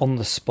works on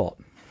the spot?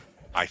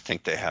 I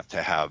think they have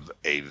to have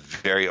a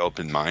very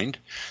open mind.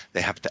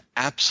 They have to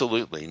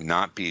absolutely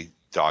not be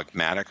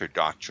dogmatic or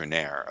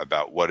doctrinaire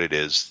about what it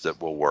is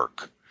that will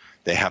work.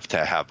 They have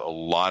to have a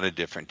lot of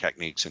different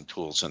techniques and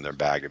tools in their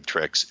bag of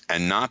tricks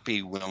and not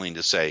be willing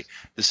to say,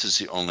 this is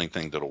the only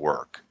thing that'll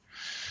work.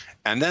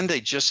 And then they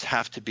just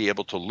have to be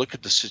able to look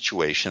at the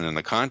situation and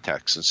the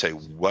context and say,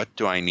 what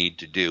do I need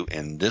to do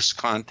in this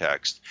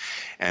context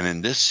and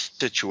in this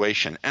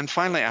situation? And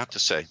finally, I have to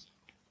say,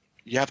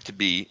 you have to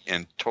be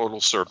in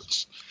total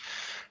service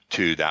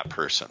to that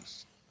person.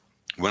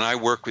 When I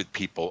work with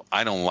people,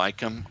 I don't like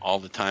them all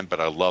the time, but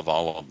I love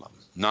all of them.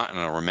 Not in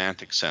a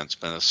romantic sense,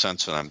 but in a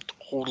sense that I'm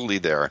totally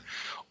there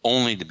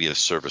only to be of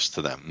service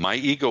to them. My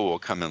ego will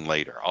come in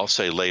later. I'll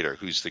say later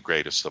who's the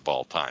greatest of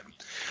all time.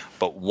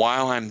 But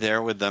while I'm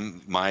there with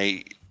them,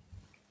 my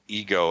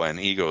ego, and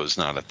ego is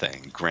not a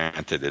thing.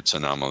 Granted, it's a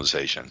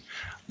nominalization.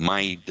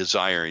 My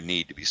desire and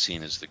need to be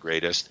seen as the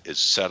greatest is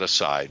set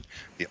aside.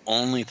 The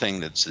only thing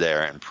that's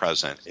there and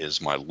present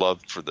is my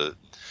love for the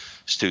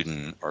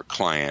student or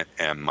client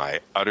and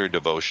my utter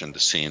devotion to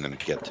seeing them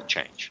get to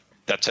change.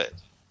 That's it.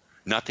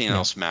 Nothing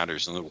else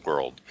matters in the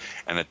world.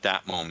 And at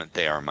that moment,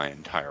 they are my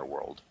entire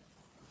world.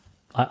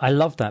 I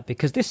love that,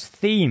 because this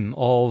theme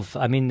of,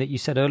 that you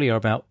said earlier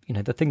about,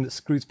 the thing that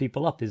screws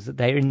people up is that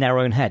they're in their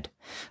own head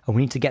and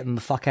we need to get them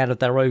the fuck out of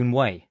their own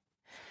way.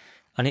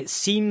 And it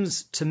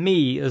seems to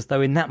me as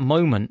though in that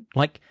moment,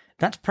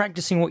 that's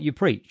practicing what you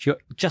preach. You're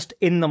just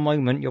in the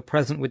moment, you're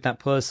present with that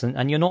person,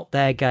 and you're not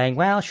there going,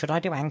 well, should I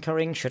do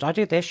anchoring? Should I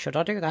do this? Should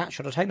I do that?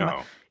 Should I take them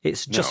out?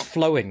 It's just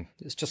flowing.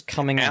 It's just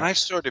coming out. And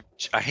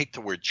I hate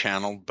the word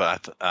channel,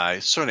 but I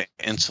sort of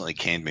instantly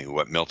came to me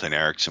what Milton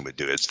Erickson would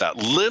do. It's that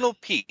little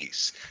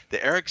piece. The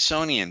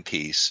Ericksonian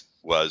piece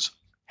was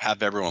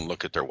have everyone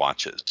look at their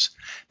watches,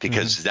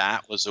 because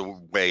that was a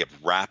way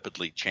of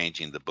rapidly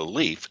changing the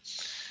belief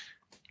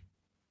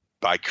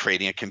by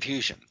creating a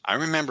confusion. I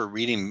remember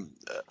reading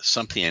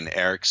something in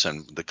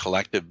Erickson,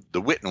 the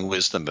wit and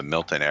wisdom of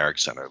Milton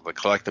Erickson, or the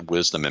collective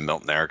wisdom in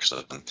Milton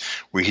Erickson,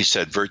 where he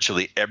said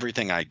virtually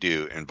everything I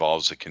do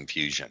involves a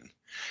confusion.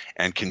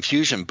 And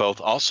confusion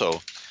both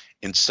also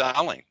in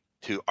selling,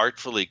 to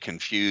artfully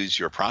confuse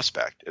your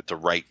prospect at the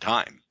right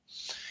time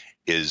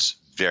is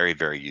very,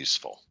 very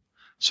useful.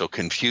 So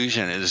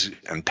confusion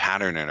and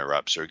pattern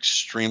interrupts are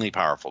extremely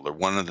powerful. They're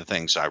one of the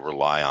things I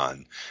rely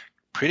on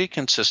pretty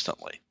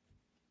consistently.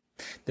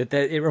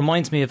 It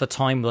reminds me of a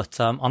time that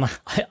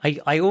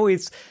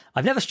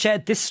I've never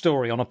shared this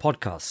story on a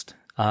podcast.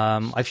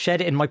 I've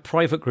shared it in my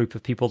private group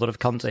of people that have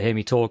come to hear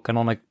me talk, and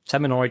on a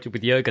seminar I did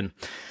with Jürgen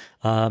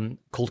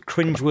called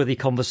Cringeworthy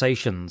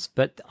Conversations.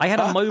 But I had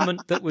a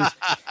moment that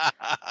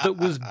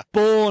was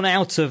born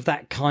out of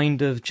that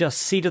kind of just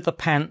seat of the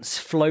pants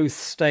flow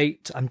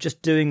state. I'm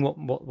just doing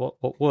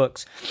what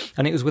works,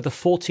 and it was with a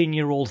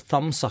 14-year-old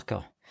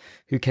thumbsucker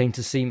who came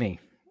to see me.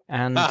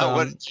 And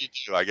what did you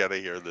do? I got to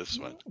hear this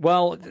one.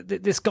 Well,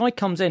 this guy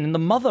comes in, and the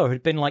mother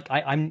had been like,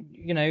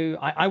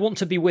 I want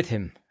to be with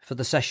him for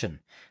the session.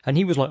 And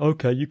he was like,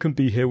 okay, you can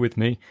be here with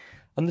me.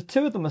 And the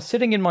two of them are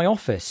sitting in my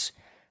office.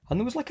 And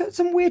there was like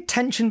some weird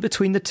tension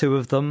between the two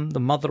of them, the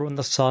mother and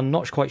the son,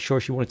 not quite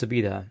sure she wanted to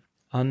be there.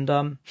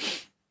 And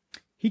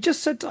he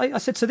just said, I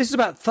said, so this is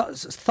about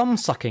thumb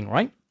sucking,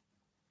 right?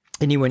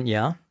 And he went,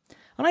 yeah.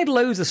 And I had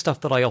loads of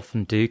stuff that I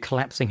often do,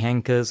 collapsing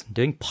anchors,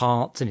 doing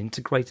parts and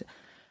integrating.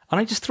 And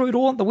I just threw it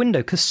all out the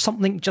window because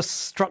something just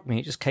struck me.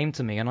 It just came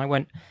to me. And I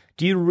went,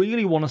 do you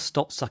really want to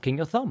stop sucking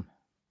your thumb?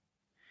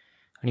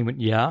 And he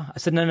went, yeah. I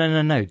said,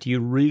 no. Do you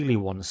really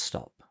want to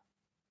stop?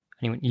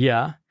 And he went,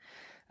 yeah.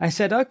 I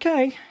said,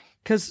 okay,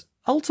 because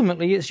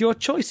ultimately it's your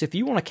choice. If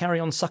you want to carry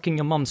on sucking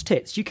your mum's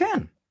tits, you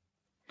can.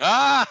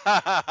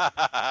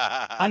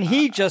 And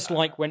he just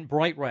went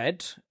bright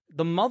red.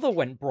 The mother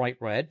went bright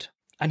red.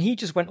 And he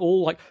just went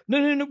all like,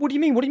 no, what do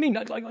you mean? What do you mean?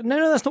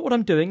 No, that's not what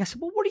I'm doing. I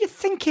said, well, what do you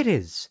think it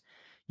is?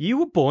 You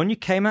were born, you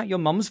came out your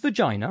mum's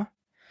vagina,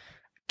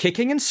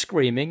 kicking and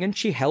screaming, and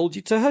she held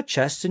you to her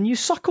chest and you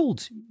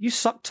suckled. You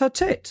sucked her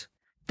tit.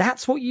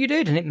 That's what you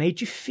did, and it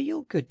made you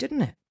feel good,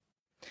 didn't it?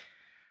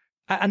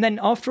 And then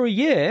after a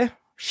year,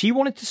 she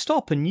wanted to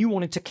stop and you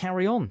wanted to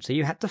carry on, so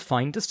you had to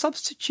find a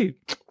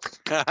substitute.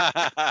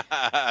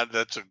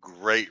 That's a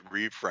great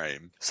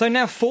reframe. So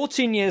now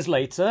 14 years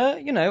later,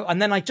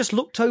 and then I just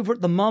looked over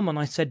at the mum and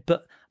I said,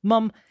 but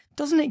Mum,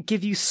 doesn't it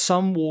give you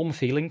some warm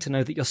feeling to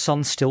know that your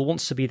son still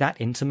wants to be that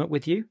intimate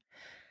with you?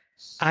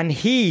 And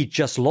he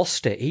just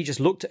lost it. He just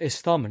looked at his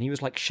thumb and he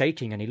was like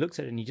shaking, and he looked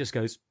at it and he just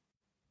goes,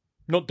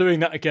 not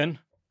doing that again.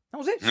 That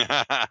was it.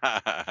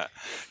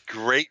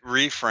 Great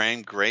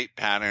reframe, great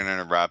pattern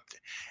interrupt.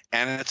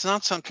 And it's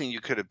not something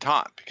you could have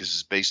taught because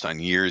it's based on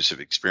years of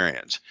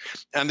experience.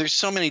 And there's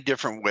so many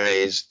different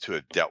ways to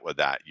have dealt with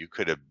that. You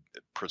could have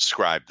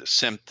prescribed the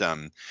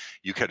symptom.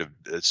 You could have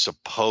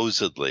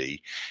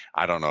supposedly,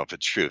 I don't know if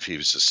it's true, if he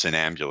was a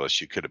somnambulist,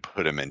 you could have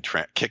put him in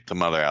kicked the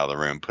mother out of the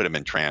room, put him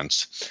in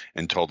trance,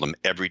 and told him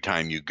every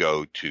time you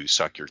go to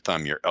suck your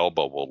thumb, your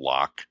elbow will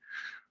lock.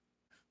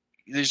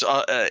 There's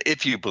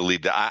if you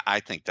believe that,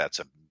 I think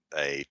that's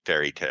a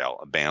fairy tale,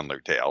 a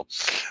Bandler tale,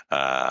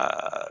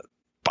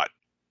 but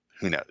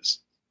who knows?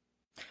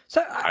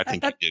 So I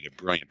think you did a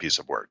brilliant piece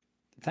of work.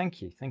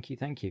 Thank you.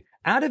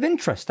 Out of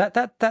interest,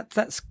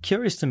 that's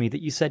curious to me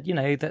that you said,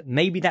 that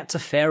maybe that's a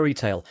fairy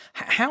tale.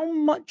 How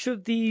much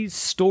of these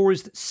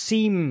stories that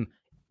seem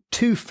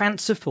too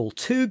fanciful,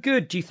 too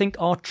good, do you think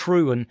are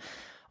true? And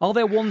are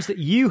there ones that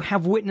you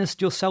have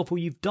witnessed yourself or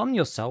you've done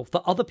yourself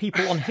that other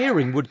people on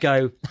hearing would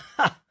go,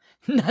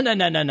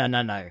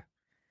 no?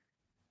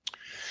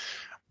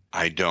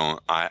 I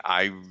don't.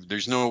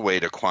 There's no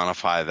way to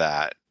quantify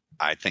that.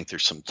 I think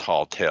there's some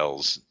tall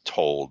tales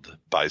told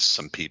by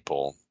some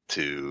people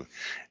to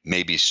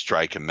maybe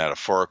strike a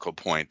metaphorical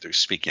point. They're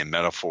speaking in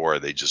metaphor.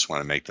 They just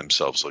want to make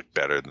themselves look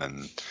better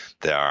than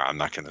they are. I'm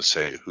not going to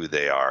say who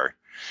they are.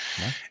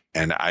 Yeah.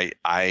 And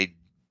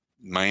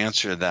my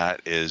answer to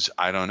that is,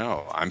 I don't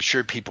know. I'm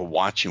sure people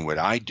watching what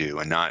I do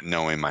and not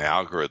knowing my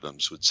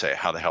algorithms would say,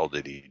 how the hell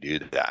did he do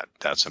that?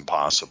 That's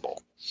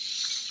impossible.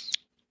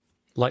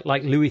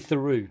 Like Louis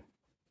Theroux.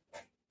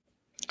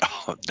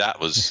 Oh,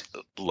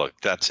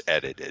 that's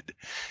edited.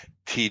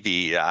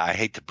 TV, I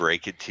hate to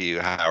break it to you,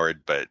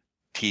 Howard, but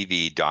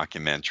TV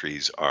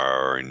documentaries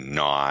are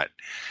not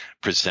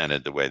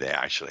presented the way they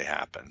actually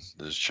happen.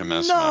 There's a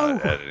tremendous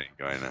amount of editing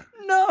going on.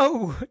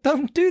 No,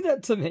 don't do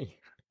that to me.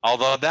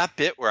 Although that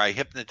bit where I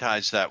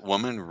hypnotized that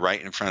woman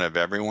right in front of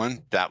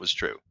everyone, that was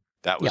true.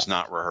 That was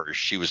not rehearsed.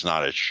 She was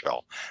not a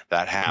shell.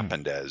 That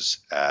happened as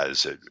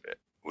it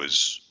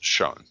was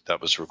shown.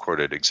 That was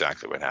recorded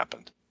exactly what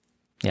happened.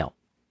 Yeah.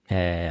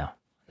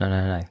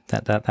 No.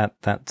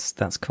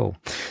 That's cool.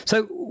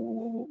 So,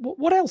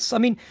 what else? I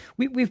mean,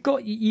 we've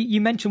got. You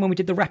mentioned when we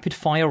did the rapid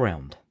fire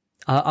round,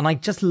 and I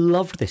just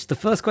loved this. The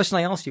first question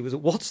I asked you was,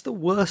 "What's the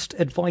worst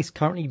advice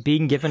currently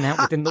being given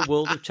out within the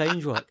world of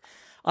change work?"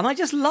 And I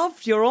just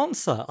loved your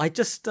answer. I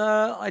just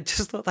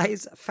thought that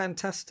is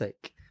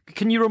fantastic.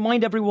 Can you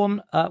remind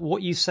everyone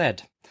what you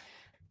said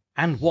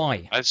and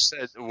why? I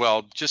said,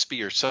 "Well, just be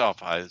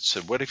yourself." I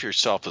said, "What if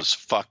yourself is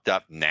fucked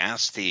up,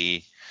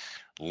 nasty,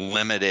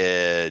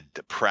 limited,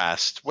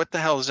 depressed? What the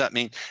hell does that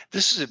mean?"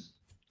 This is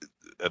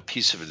a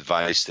piece of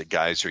advice that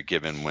guys are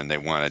given when they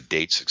want to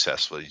date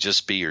successfully.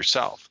 Just be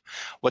yourself.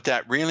 What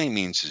that really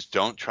means is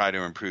don't try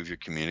to improve your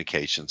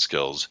communication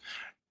skills.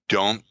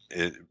 Don't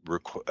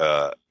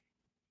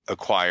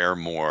acquire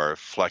more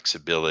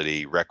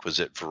flexibility,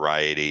 requisite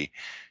variety.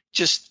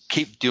 Just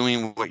keep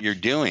doing what you're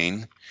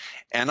doing.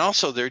 And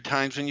also, there are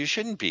times when you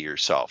shouldn't be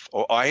yourself.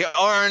 Or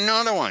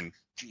another one,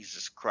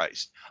 Jesus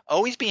Christ.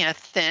 Always be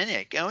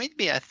authentic. Always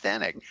be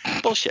authentic.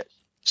 Bullshit.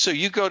 So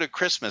you go to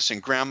Christmas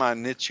and grandma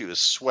knits you a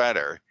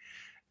sweater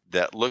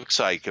that looks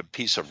like a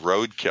piece of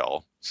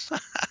roadkill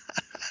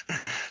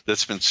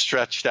that's been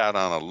stretched out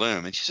on a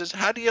loom. And she says,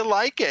 how do you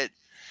like it?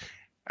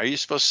 Are you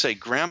supposed to say,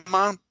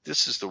 Grandma,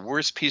 this is the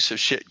worst piece of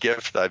shit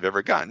gift I've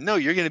ever gotten? No,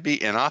 you're going to be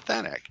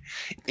inauthentic.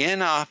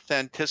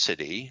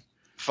 Inauthenticity,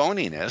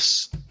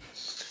 phoniness,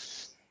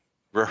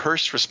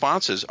 rehearsed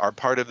responses are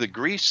part of the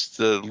grease,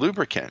 the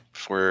lubricant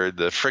for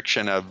the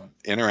friction of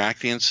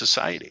interacting in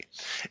society.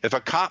 If a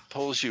cop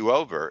pulls you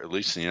over, at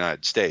least in the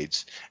United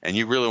States, and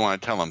you really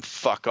want to tell him,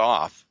 fuck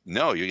off,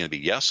 no, you're going to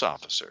be yes,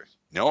 officer,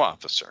 no,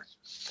 officer.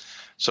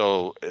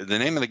 So the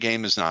name of the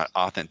game is not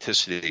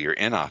authenticity or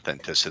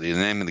inauthenticity. The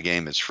name of the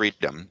game is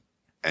freedom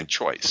and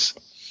choice.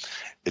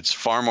 It's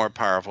far more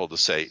powerful to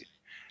say,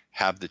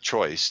 have the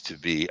choice to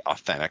be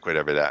authentic,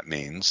 whatever that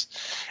means.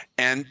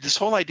 And this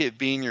whole idea of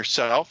being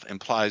yourself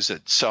implies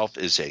that self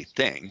is a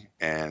thing.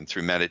 And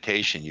through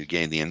meditation, you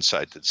gain the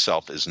insight that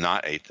self is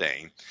not a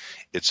thing.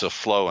 It's a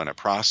flow and a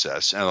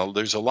process. And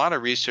there's a lot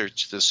of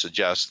research that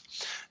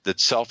suggests that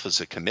self is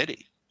a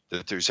committee,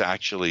 that there's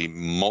actually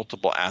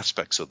multiple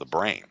aspects of the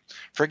brain.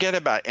 Forget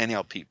about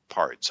NLP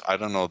parts. I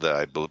don't know that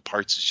I believe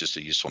parts is just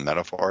a useful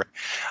metaphor.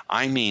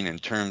 I mean, in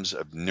terms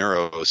of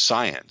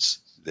neuroscience,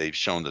 they've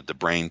shown that the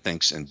brain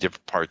thinks and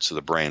different parts of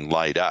the brain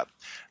light up.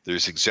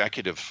 There's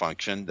executive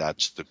function.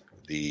 That's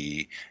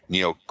the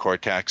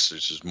neocortex.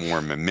 There's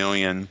more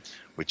mammalian,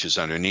 which is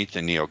underneath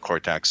the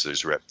neocortex.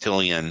 There's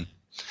reptilian.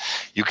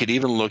 You could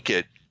even look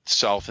at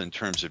self in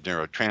terms of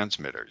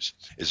neurotransmitters.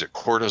 Is it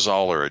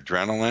cortisol or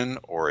adrenaline,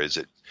 or is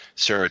it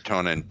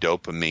serotonin,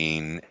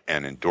 dopamine,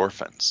 and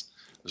endorphins?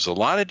 There's a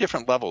lot of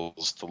different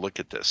levels to look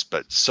at this,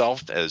 but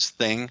self as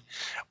thing,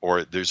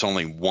 or there's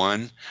only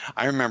one.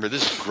 I remember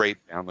this great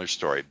Bandler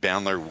story.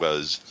 Bandler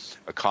was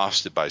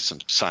accosted by some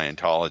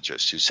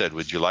Scientologists who said,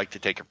 would you like to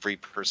take a free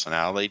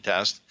personality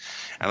test?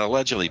 And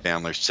allegedly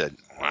Bandler said,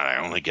 well, I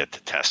only get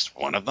to test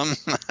one of them.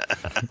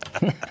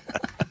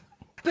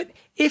 But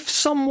if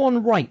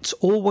someone writes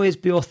always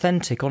be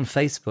authentic on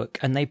Facebook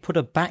and they put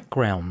a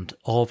background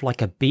of like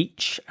a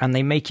beach and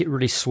they make it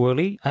really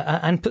swirly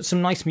and put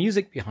some nice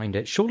music behind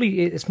it,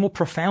 surely it's more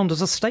profound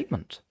as a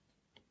statement.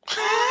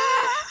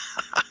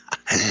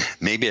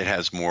 Maybe it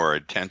has more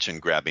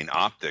attention-grabbing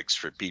optics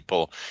for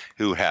people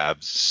who have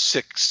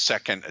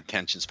 6-second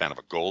attention span of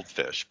a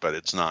goldfish, but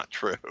it's not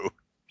true.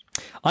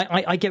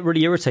 I get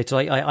really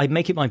irritated. I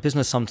make it my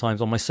business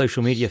sometimes on my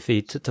social media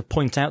feed to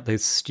point out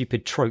those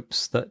stupid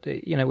tropes that,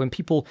 you know, when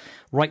people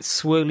write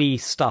swirly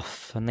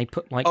stuff and they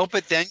put like... Oh,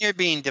 but then you're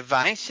being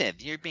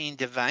divisive. You're being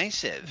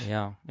divisive.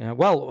 Yeah.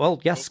 Well,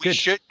 yes, we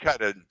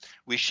good.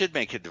 We should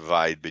make a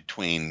divide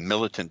between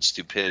militant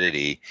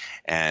stupidity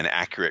and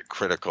accurate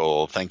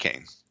critical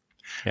thinking.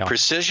 Yeah.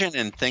 Precision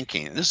in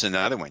thinking. This is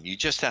another one. You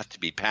just have to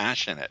be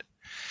passionate.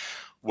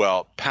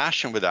 Well,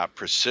 passion without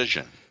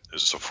precision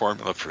is a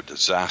formula for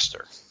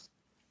disaster.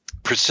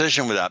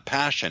 Precision without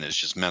passion is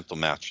just mental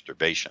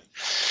masturbation.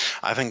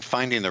 I think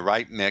finding the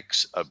right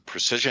mix of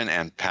precision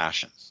and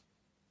passion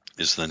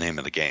is the name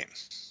of the game.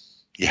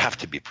 You have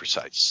to be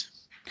precise.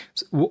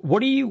 So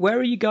where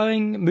are you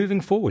going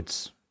moving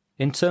forwards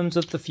in terms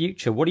of the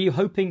future? What are you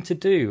hoping to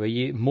do? Are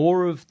you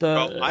more of the...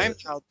 Well, I'm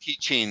now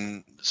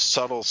teaching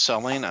subtle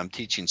selling. I'm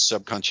teaching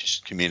subconscious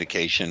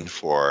communication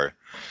for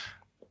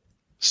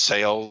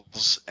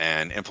sales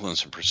and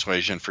influence and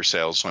persuasion for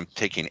sales. So I'm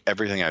taking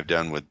everything I've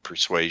done with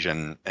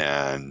persuasion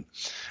and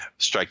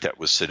strike that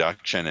with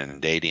seduction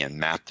and dating and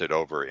mapped it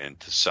over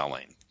into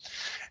selling.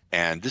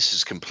 And this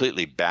is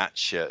completely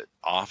batshit,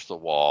 off the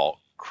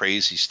wall,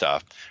 crazy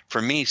stuff. For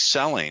me,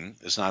 selling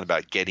is not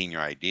about getting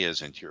your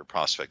ideas into your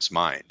prospect's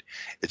mind.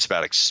 It's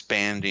about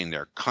expanding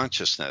their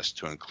consciousness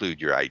to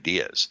include your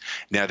ideas.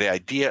 Now, the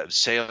idea of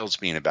sales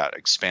being about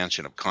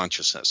expansion of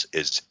consciousness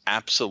is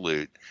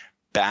absolute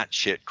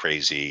batshit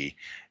crazy,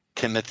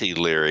 Timothy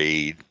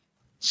Leary,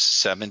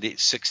 70s,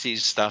 60s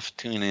stuff,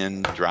 tune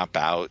in, drop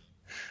out,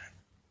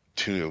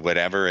 to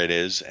whatever it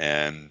is.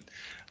 And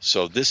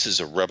so this is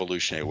a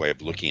revolutionary way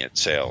of looking at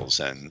sales.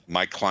 And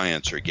my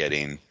clients are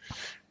getting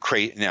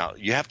crazy. Now,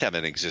 you have to have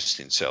an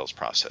existing sales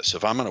process.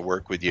 If I'm going to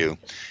work with you,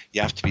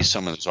 you have to be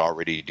someone who's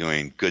already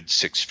doing good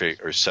 6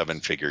 or 7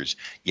 figures.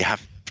 You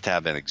have to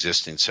have an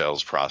existing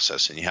sales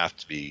process, and you have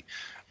to be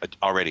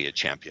already a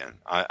champion.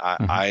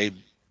 I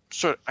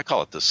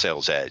call it the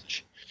sales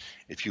edge.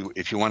 If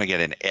you want to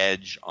get an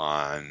edge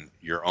on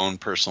your own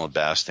personal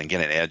best and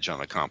get an edge on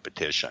the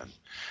competition,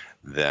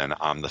 then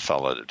I'm the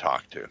fellow to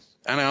talk to.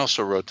 And I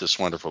also wrote this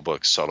wonderful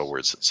book, Subtle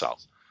Words That Sell.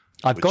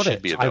 I've got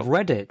it. I've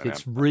read it.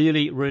 It's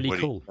really, really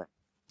cool.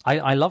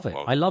 I love it.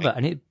 I love it.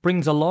 And it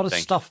brings a lot of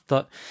stuff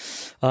that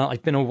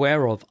I've been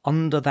aware of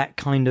under that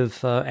kind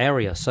of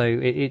area. So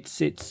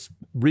it's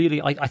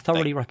Really, I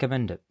thoroughly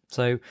recommend it.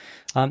 So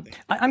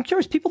I'm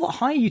curious, people that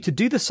hire you to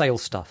do the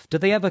sales stuff, do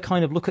they ever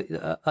kind of look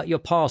at your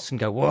past and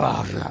go,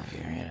 "Whoa,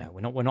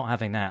 we're not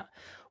having that,"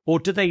 or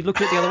do they look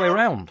at it the other way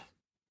around?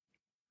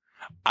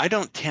 I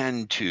don't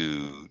tend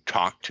to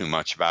talk too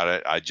much about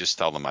it. I just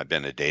tell them I've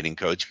been a dating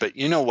coach. But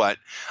you know what?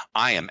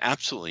 I am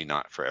absolutely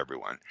not for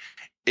everyone.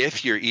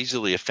 If you're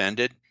easily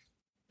offended,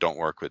 don't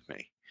work with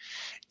me.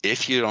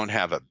 If you don't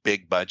have a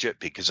big budget,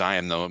 because I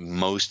am the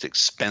most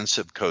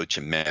expensive coach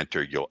and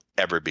mentor you'll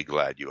ever be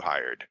glad you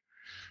hired,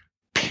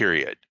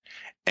 period.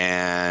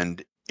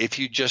 And if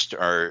you just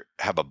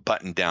have a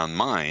button down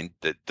mind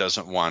that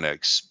doesn't want to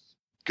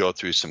go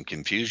through some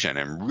confusion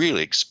and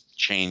really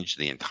change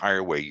the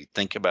entire way you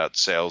think about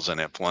sales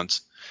and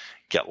influence,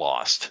 get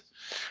lost.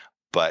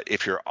 But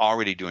if you're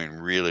already doing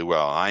really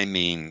well, I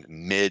mean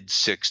mid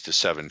 6 to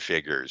 7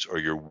 figures, or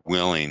you're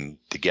willing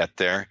to get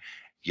there,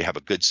 you have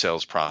a good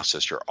sales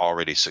process, you're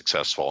already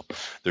successful,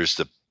 there's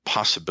the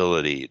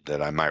possibility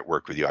that I might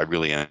work with you. I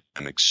really am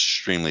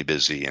extremely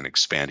busy and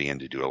expanding and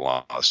to do a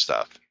lot of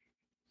stuff.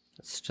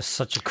 It's just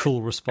such a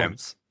cool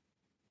response.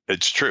 And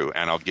it's true.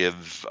 And I'll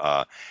give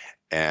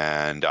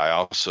and I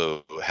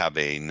also have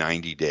a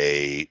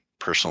 90-day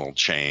personal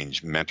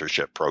change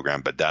mentorship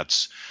program, but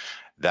that's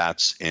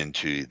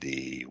into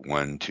the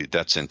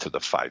that's into the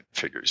 5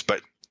 figures.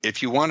 But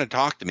if you want to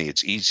talk to me,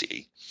 it's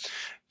easy.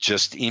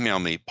 Just email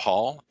me,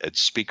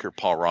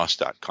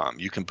 paul@speakerpaulross.com.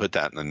 You can put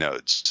that in the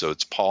notes. So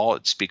it's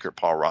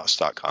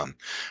paul@speakerpaulross.com.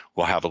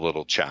 We'll have a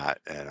little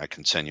chat, and I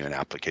can send you an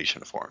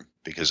application form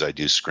because I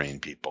do screen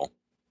people.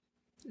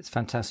 It's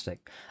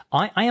fantastic.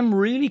 I am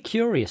really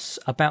curious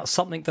about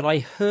something that I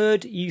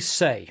heard you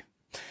say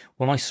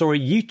when I saw a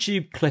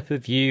YouTube clip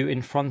of you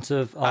in front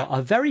of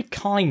a very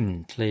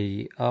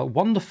kindly,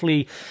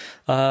 wonderfully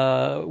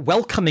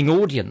welcoming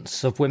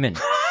audience of women.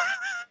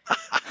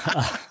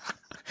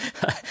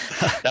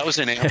 That was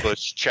an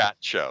ambush chat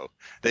show.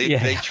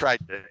 They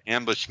tried to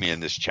ambush me in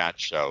this chat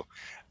show.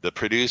 The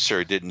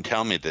producer didn't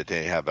tell me that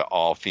they have an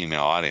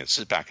all-female audience. This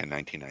is back in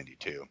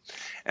 1992.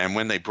 And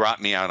when they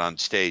brought me out on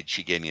stage,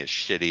 she gave me a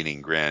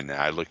shit-eating grin.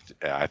 And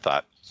I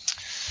thought,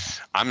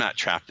 I'm not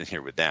trapped in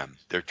here with them.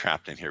 They're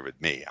trapped in here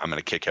with me. I'm going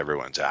to kick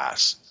everyone's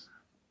ass.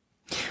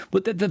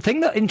 But the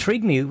thing that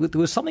intrigued me,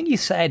 there was something you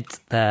said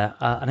there,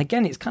 and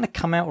again, it's kind of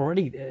come out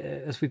already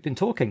as we've been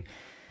talking,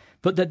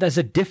 but that there's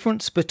a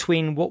difference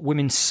between what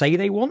women say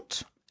they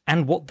want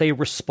and what they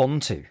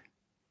respond to.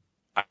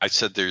 I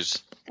said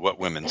there's what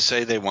women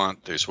say they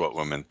want, there's what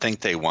women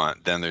think they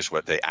want, then there's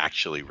what they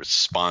actually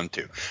respond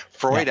to.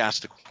 Freud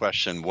asked the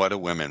question, what do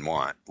women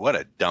want? What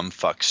a dumb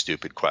fuck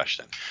stupid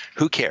question.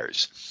 Who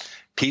cares?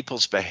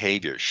 People's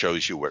behavior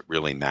shows you what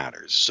really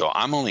matters. So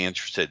I'm only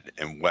interested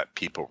in what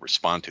people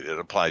respond to. It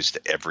applies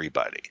to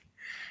everybody,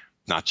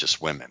 not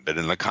just women. But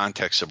in the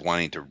context of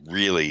wanting to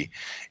really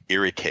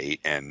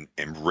irritate and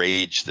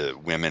enrage the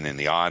women in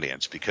the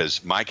audience,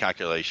 because my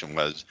calculation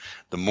was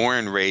the more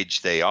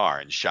enraged they are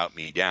and shout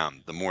me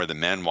down, the more the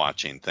men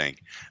watching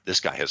think this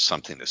guy has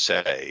something to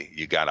say.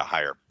 You got to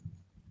hire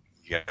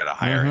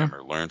him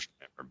or learn from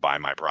him or buy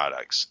my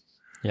products.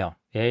 Yeah.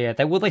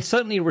 They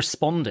certainly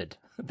responded.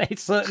 They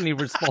certainly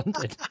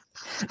responded.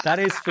 That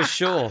is for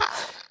sure.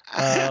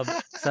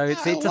 So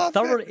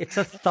it's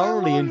a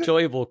thoroughly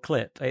enjoyable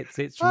clip.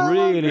 It's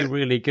really,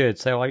 really good.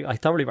 So I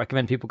thoroughly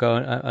recommend people go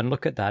and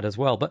look at that as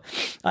well. But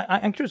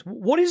I'm curious,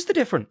 what is the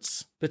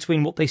difference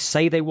between what they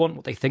say they want,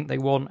 what they think they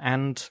want,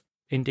 and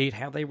indeed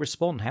how they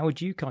respond? How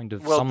would you kind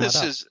of sum that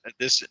up?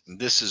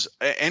 This is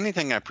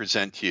anything I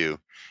present to you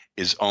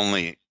is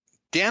only,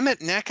 damn it,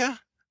 NECA.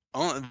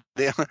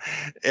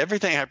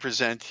 Everything I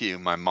present to you,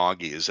 my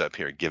Moggy is up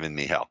here giving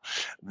me hell.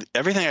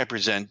 Everything I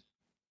present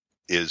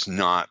is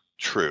not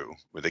true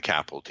with a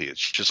capital T.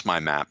 It's just my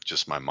map,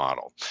 just my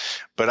model.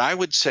 But I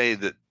would say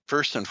that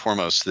first and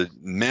foremost, that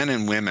men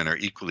and women are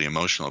equally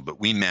emotional, but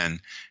we men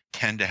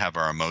tend to have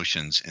our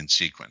emotions in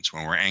sequence.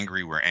 When we're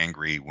angry, we're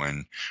angry.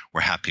 When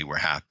we're happy, we're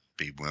happy.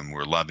 When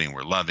we're loving,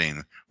 we're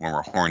loving. When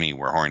we're horny,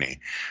 we're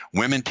horny.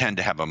 Women tend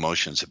to have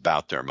emotions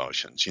about their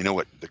emotions. You know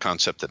what the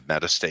concept of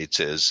meta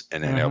states is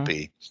in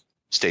NLP?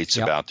 States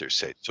about their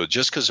state. So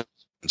just because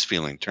someone's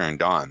feeling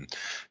turned on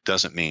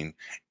doesn't mean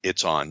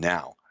it's on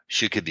now.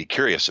 She could be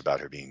curious about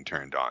her being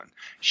turned on.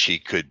 She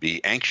could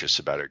be anxious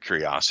about her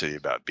curiosity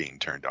about being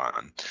turned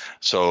on.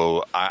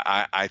 So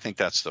I think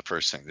that's the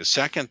first thing. The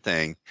second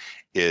thing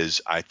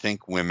is I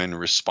think women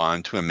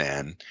respond to a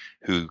man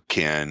who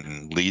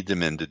can lead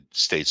them into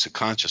states of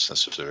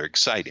consciousness that are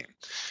exciting.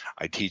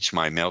 I teach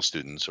my male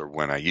students, or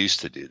when I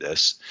used to do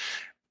this,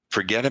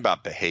 forget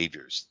about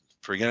behaviors.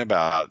 Forget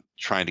about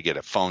trying to get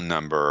a phone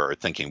number or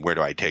thinking, where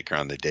do I take her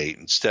on the date?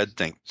 Instead,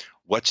 think,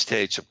 what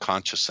states of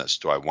consciousness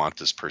do I want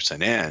this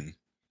person in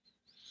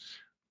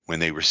when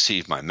they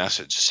receive my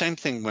message? Same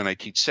thing when I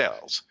teach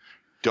sales.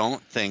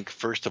 Don't think,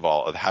 first of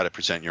all, of how to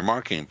present your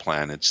marketing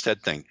plan.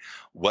 Instead, think,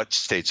 what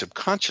states of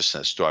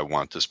consciousness do I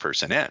want this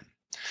person in?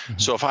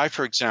 So if I,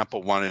 for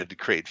example, wanted to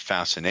create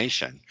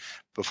fascination,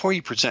 before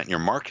you present your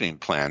marketing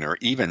plan or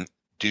even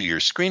do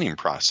your screening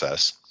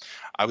process,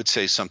 I would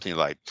say something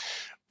like,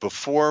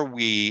 before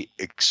we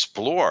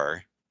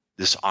explore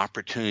this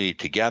opportunity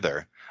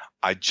together,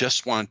 I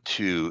just want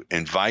to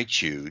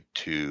invite you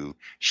to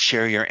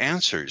share your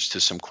answers to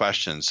some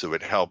questions that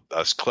would help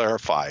us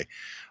clarify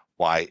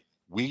why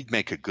we'd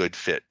make a good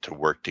fit to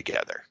work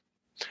together.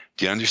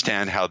 Do you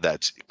understand how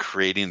that's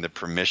creating the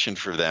permission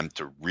for them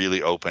to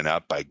really open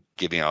up by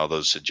giving all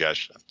those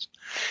suggestions?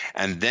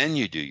 And then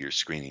you do your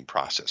screening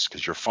process,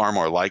 because you're far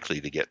more likely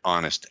to get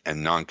honest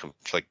and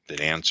non-conflicted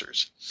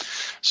answers.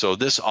 So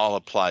this all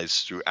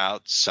applies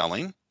throughout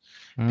selling.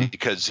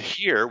 Because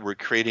here we're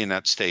creating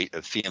that state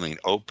of feeling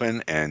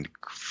open and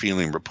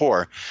feeling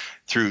rapport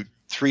through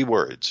 3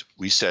 words.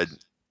 We said,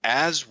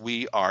 as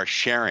we are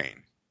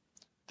sharing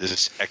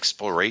this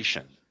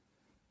exploration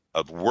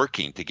of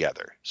working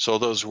together. So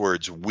those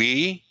words,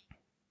 we,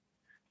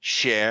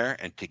 share,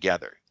 and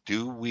together.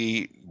 Do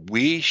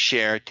we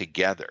share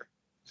together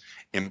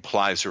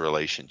implies a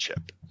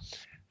relationship.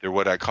 They're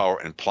what I call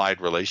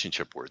implied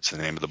relationship words. The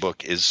name of the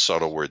book is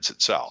Subtle Words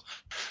That Sell.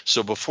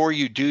 So before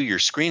you do your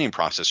screening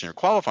process and your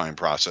qualifying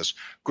process,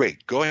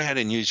 great, go ahead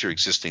and use your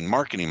existing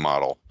marketing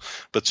model,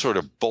 but sort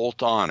of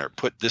bolt on or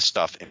put this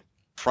stuff in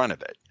front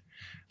of it.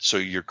 So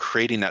you're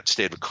creating that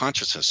state of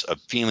consciousness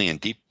of feeling in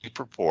deep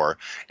rapport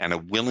and a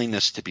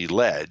willingness to be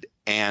led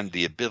and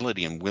the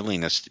ability and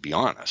willingness to be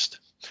honest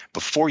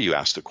before you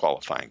ask the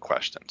qualifying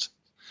questions.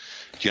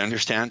 Do you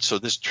understand? So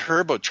this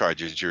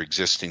turbocharges your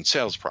existing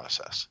sales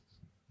process.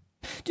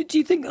 Do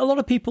you think a lot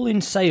of people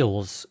in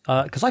sales,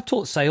 because I've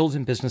taught sales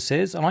in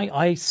businesses, and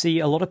I see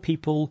a lot of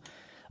people,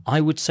 I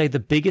would say the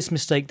biggest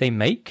mistake they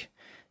make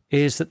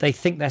is that they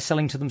think they're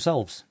selling to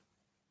themselves.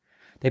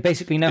 They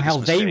basically know how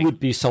they would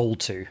be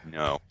sold to.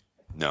 No.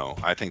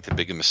 I think the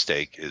bigger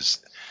mistake is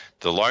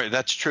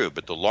that's true,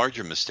 but the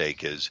larger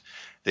mistake is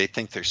they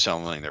think they're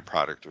selling their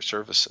product or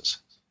services.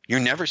 You're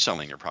never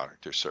selling your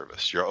product or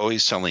service. You're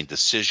always selling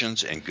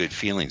decisions and good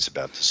feelings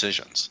about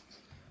decisions.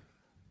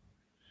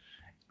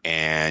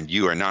 And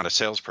you are not a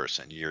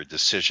salesperson. You're a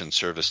decision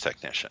service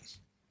technician.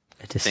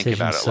 A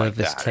decision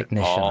service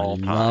technician.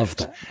 I love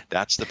that.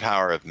 That's the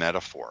power of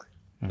metaphor.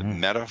 The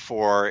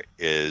metaphor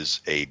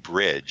is a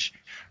bridge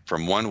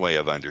from one way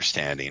of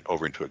understanding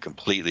over into a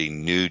completely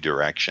new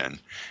direction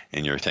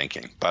in your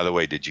thinking. By the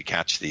way, did you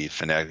catch the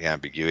phonetic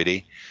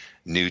ambiguity?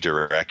 New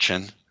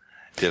direction.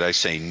 Did I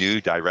say new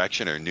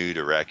direction or new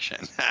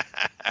direction?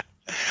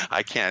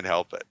 I can't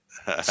help it.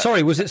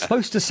 Sorry, was it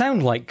supposed to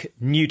sound like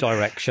new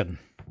direction?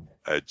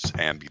 It's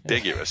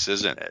ambiguous,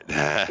 isn't it?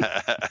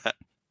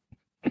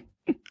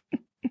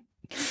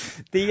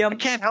 I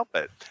can't help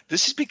it.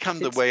 This has become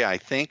the way I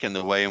think and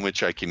the way in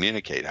which I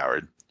communicate,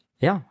 Howard.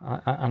 Yeah,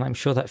 and I'm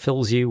sure that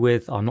fills you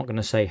with, I'm not going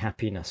to say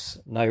happiness.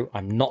 No,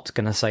 I'm not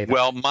going to say that.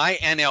 Well, my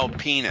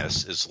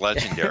NLP-ness is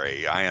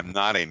legendary. I am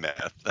not a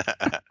myth.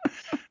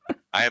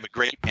 I have a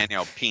great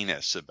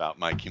NLP-ness about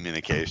my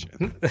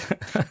communication.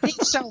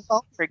 It's so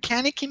vulgar.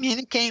 Can I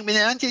communicate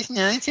without just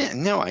nonsense?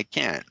 No, I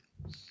can't.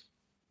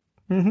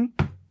 Oh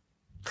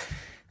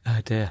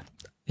dear.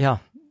 Yeah.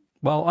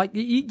 Well,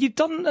 you've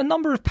done a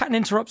number of pattern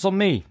interrupts on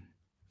me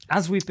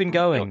as we've been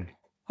going.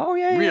 Oh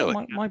yeah.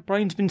 Really? My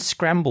brain's been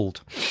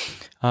scrambled.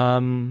 More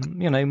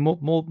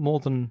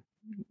than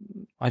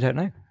I don't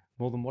know.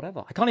 More than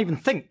whatever. I can't even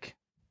think.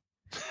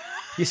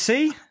 You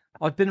see,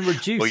 I've been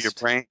reduced.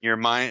 Well,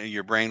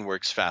 your brain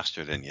works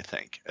faster than you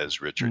think,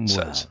 as Richard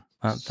says.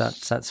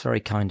 That's very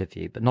kind of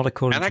you, but not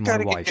according to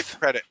my wife.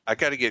 I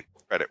got to give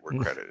credit where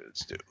credit is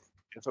due.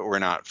 If it were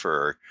not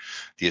for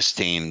the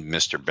esteemed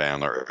Mr.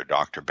 Bandler or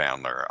Dr.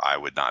 Bandler, I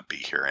would not be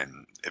here.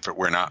 And if it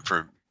were not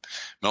for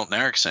Milton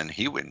Erickson,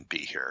 he wouldn't be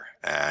here.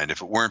 And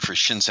if it weren't for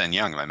Shinsen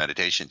Young, my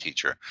meditation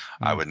teacher,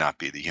 I would not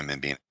be the human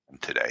being I am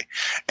today.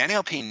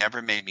 NLP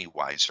never made me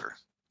wiser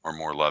or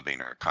more loving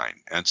or kind.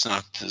 And it's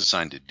not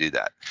designed to do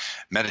that.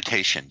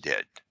 Meditation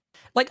did.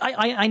 Like,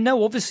 I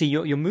know, obviously,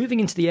 you're moving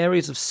into the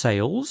areas of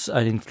sales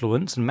and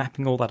influence and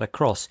mapping all that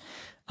across.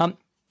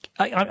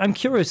 I'm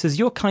curious, as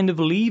you're kind of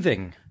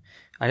leaving...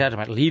 I don't know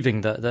about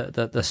leaving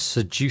the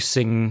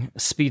seducing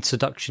speed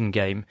seduction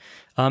game.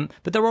 But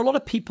there are a lot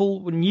of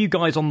people, new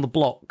guys on the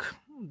block,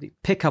 the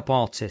pickup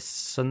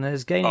artists, and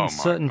there's gaining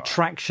certain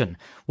traction.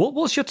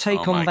 What's your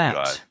take on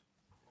that?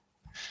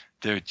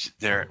 God.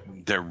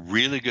 They're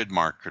really good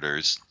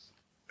marketers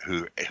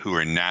who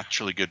are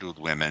naturally good with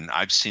women.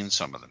 I've seen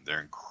some of them.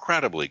 They're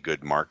incredibly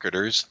good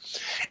marketers,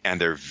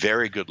 and they're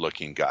very good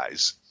looking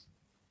guys.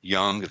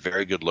 Young,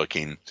 very good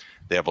looking.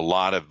 They have a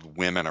lot of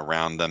women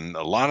around them.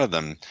 A lot of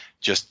them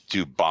just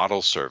do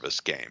bottle service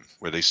game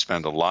where they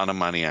spend a lot of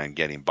money on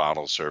getting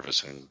bottle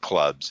service in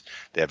clubs.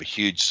 They have a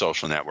huge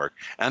social network,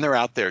 and they're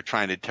out there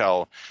trying to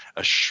tell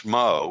a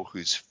schmo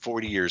who's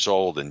 40 years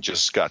old and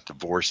just got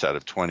divorced out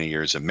of 20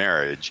 years of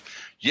marriage,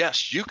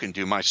 yes, you can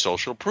do my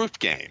social proof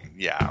game.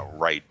 Yeah,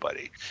 right,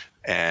 buddy.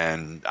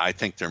 And I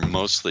think they're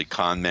mostly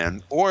con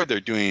men, or they're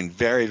doing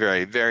very,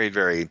 very, very,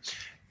 very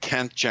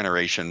 10th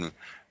generation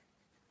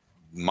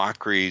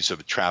mockeries of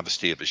a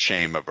travesty, of a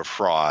shame, of a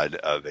fraud,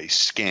 of a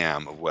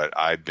scam of what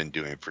I've been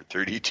doing for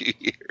 32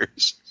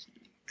 years.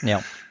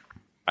 Yeah.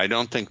 I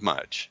don't think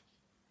much.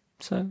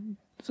 So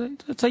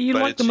So you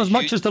But like them as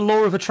much as the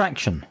law of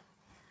attraction?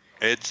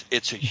 It's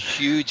a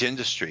huge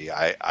industry.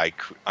 I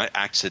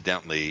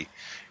accidentally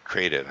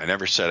created. I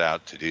never set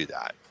out to do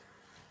that.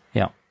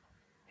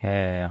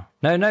 Yeah.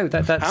 No,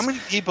 that's... How many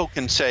people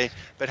can say,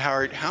 but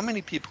Howard, how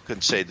many people can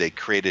say they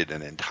created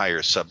an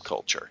entire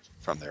subculture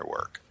from their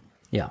work?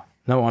 Yeah.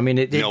 No, I mean,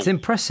 it's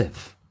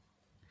impressive.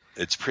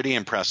 It's pretty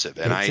impressive.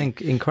 And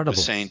it's incredible.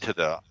 Was saying to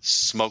the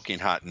smoking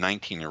hot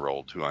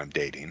 19-year-old who I'm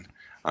dating,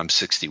 I'm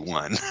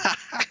 61.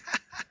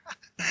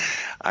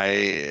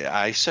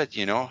 I said,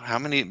 how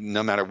many,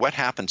 no matter what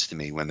happens to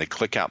me when they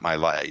click out my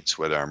lights,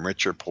 whether I'm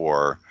rich or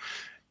poor,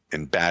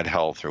 in bad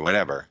health or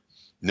whatever,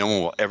 no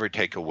one will ever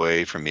take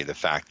away from me the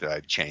fact that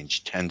I've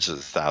changed tens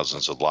of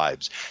thousands of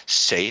lives,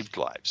 saved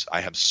lives.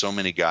 I have so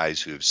many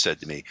guys who have said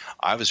to me,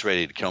 I was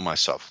ready to kill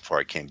myself before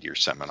I came to your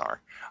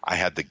seminar. I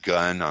had the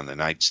gun on the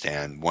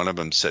nightstand. One of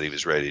them said he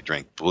was ready to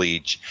drink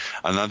bleach.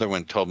 Another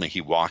one told me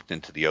he walked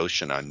into the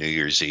ocean on New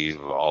Year's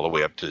Eve all the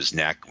way up to his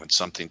neck when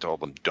something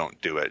told him,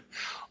 don't do it.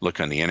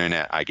 Look on the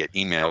internet. I get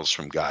emails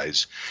from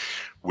guys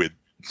with,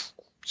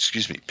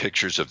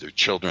 pictures of their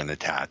children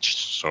attached.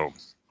 So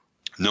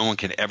no one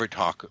can ever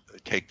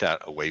take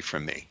that away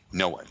from me.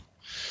 No one.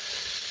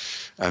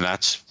 And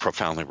that's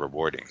profoundly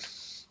rewarding.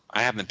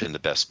 I haven't been the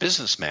best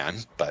businessman,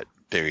 but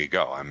there you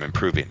go. I'm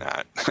improving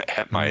that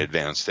at my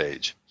advanced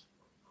age.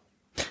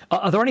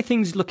 Are there any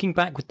things, looking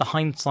back with the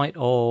hindsight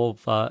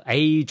of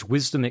age,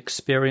 wisdom,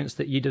 experience,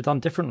 that you'd have done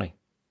differently?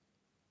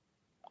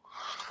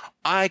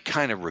 I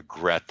kind of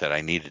regret that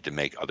I needed to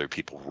make other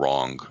people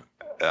wrong.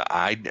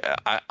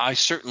 I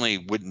certainly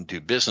wouldn't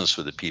do business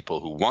with the people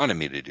who wanted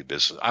me to do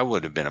business. I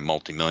would have been a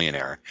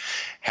multimillionaire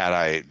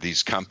had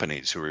these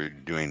companies who were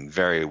doing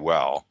very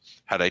well,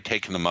 had I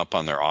taken them up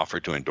on their offer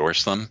to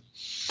endorse them.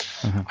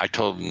 Mm-hmm. I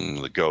told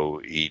them to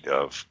go eat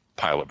a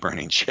pile of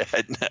burning shit.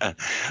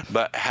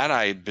 But had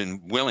I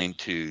been willing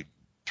to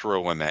throw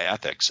away my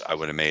ethics, I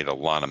would have made a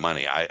lot of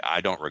money.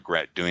 I don't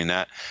regret doing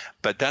that.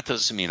 But that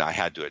doesn't mean I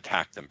had to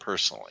attack them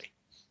personally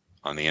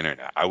on the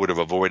internet. I would have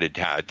avoided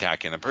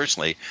attacking them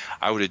personally.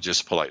 I would have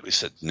just politely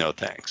said, no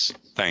thanks.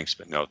 Thanks,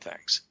 but no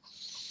thanks.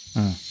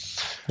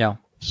 Yeah.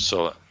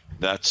 So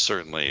that's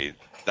certainly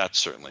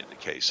the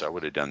case. I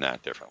would have done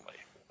that differently.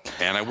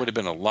 And I would have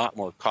been a lot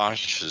more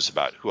cautious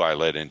about who I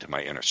let into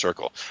my inner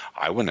circle.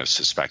 I wouldn't have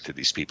suspected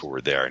these people were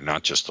there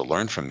not just to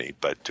learn from me,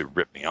 but to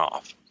rip me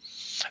off.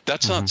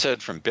 That's not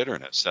said from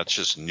bitterness. That's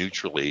just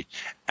neutrally,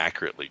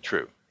 accurately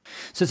true.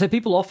 So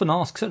people often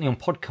ask, certainly on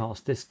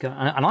podcasts,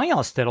 and I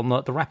asked it on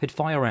the rapid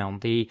fire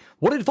round,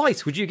 what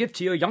advice would you give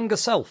to your younger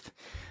self?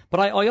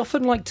 But I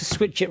often like to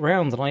switch it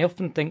round, and I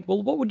often think,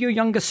 well, what would your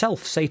younger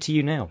self say to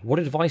you now? What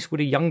advice would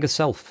a younger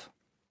self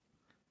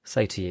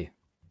say to you?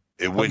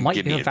 It wouldn't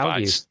give me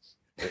advice.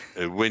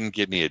 It wouldn't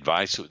give me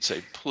advice. It would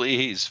say,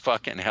 please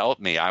fucking help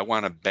me. I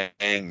want to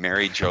bang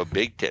Mary Jo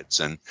Big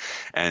Tits.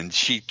 And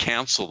she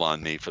canceled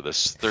on me for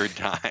this third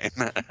time.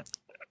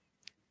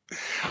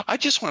 I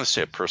just want to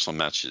say a personal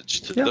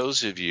message to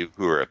those of you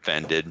who are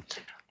offended.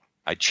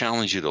 I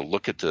challenge you to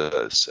look at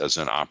this as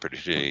an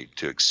opportunity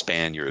to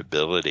expand your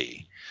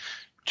ability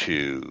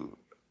to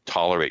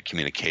tolerate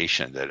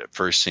communication that at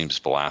first seems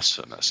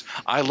blasphemous.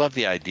 I love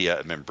the idea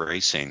of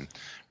embracing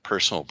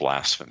personal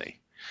blasphemy.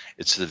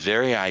 It's the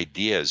very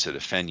ideas that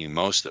offend you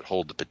most that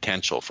hold the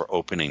potential for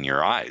opening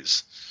your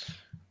eyes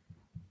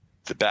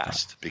the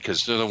best,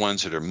 because they're the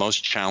ones that are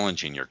most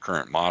challenging your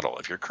current model.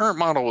 If your current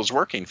model is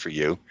working for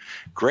you,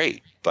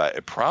 great, but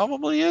it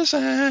probably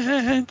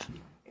isn't.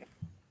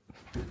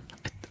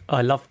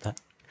 I love that.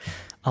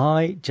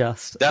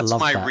 That's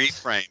my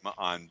reframe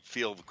on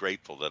feel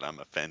grateful that I'm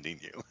offending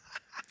you.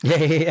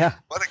 Yeah.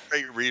 What a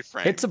great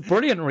reframe. It's a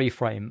brilliant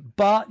reframe,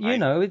 but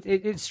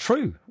it's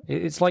true.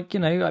 It's like,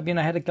 I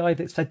had a guy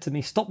that said to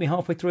me, stopped me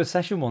halfway through a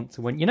session once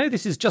and went,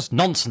 this is just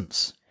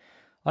nonsense.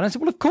 And I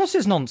said, well, of course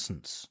it's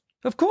nonsense.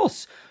 Of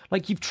course.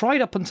 Like, you've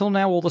tried up until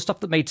now all the stuff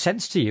that made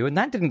sense to you, and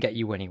that didn't get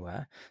you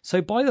anywhere. So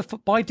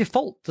by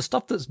default, the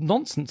stuff that's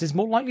nonsense is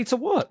more likely to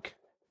work.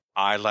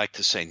 I like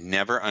to say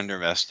never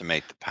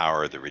underestimate the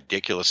power of the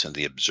ridiculous and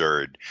the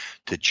absurd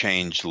to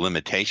change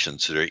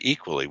limitations that are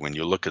equally, when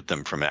you look at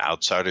them from an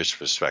outsider's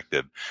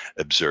perspective,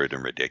 absurd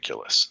and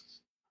ridiculous.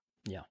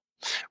 Yeah.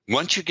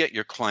 Once you get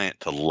your client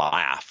to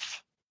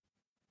laugh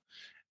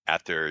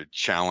at their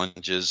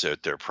challenges,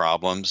 at their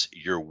problems,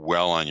 you're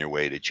well on your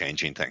way to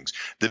changing things.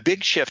 The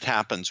big shift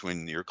happens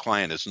when your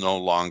client is no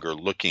longer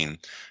looking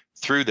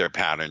through their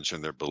patterns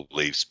and their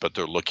beliefs, but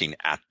they're looking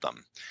at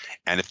them.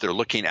 And if they're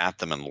looking at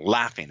them and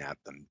laughing at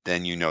them,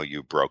 then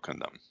you've broken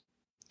them.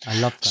 I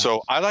love that.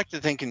 So I like to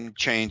think and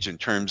change in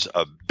terms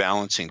of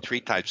balancing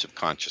three types of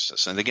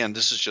consciousness. And again,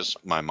 this is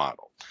just my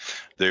model.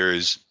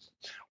 There's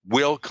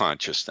will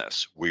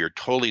consciousness, where you're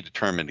totally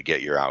determined to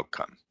get your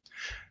outcome.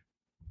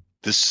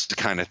 This is the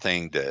kind of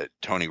thing that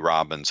Tony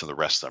Robbins and the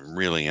rest of them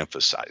really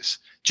emphasize.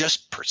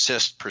 Just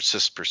persist,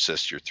 persist,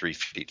 persist. You're 3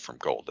 feet from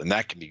gold, and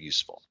that can be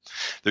useful.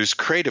 There's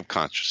creative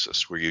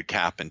consciousness, where you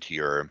tap into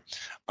your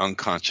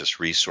unconscious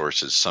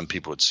resources. Some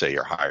people would say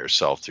your higher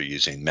self through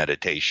using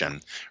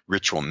meditation,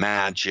 ritual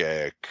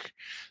magic,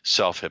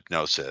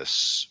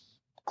 self-hypnosis,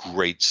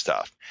 great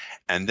stuff.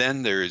 And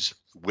then there's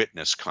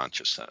witness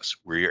consciousnness,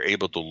 where you're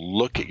able to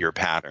look at your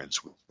patterns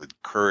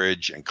with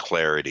courage and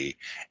clarity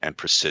and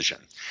precision.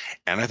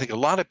 And I think a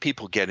lot of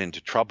people get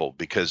into trouble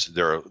because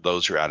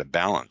those are out of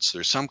balance.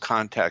 There's some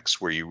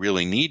contexts where you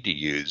really need to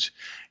use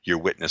your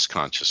witness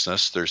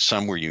consciousness. There's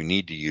some where you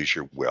need to use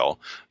your will.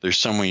 There's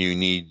some where you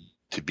need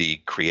to be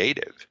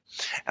creative.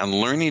 And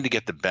learning to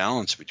get the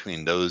balance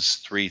between those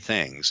three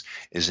things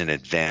is an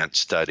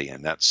advanced study,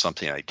 and that's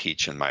something I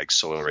teach in my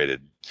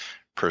accelerated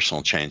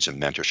personal change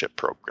and mentorship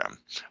program.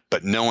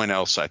 But no one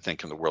else, I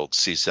think, in the world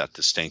sees that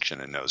distinction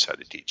and knows how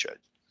to teach it.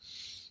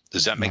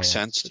 Does that make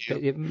sense to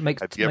you? It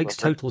makes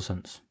total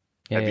sense.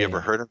 Have you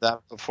ever heard of that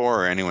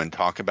before, or anyone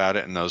talk about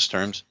it in those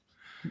terms?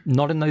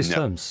 Not in those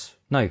terms.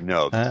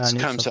 No. This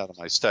comes out of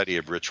my study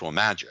of ritual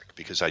magic,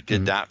 because I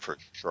did that for a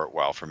short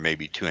while, for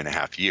maybe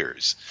 2.5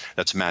 years.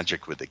 That's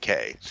magic with a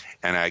K.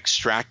 And I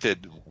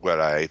extracted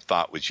what I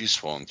thought was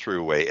useful and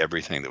threw away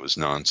everything that was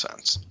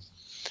nonsense.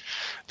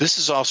 This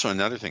is also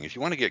another thing. If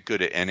you want to get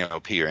good at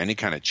NLP or any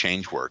kind of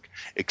change work,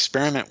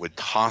 experiment with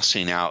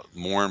tossing out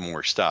more and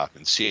more stuff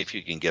and see if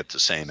you can get the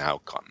same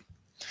outcome.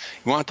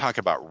 You want to talk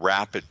about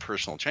rapid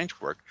personal change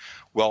work?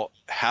 Well,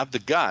 have the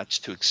guts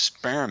to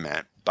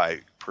experiment by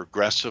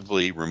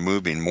progressively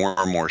removing more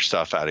and more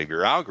stuff out of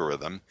your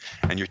algorithm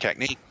and your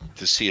technique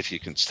to see if you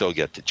can still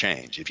get to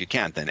change. If you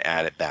can't, then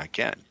add it back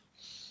in.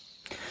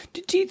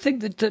 Do you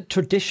think that the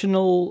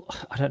traditional,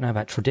 I don't know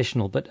about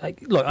traditional, but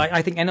look,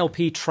 I think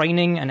NLP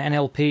training and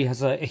NLP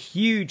has a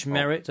huge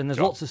merit, and there's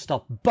lots of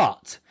stuff,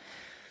 but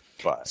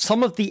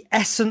some of the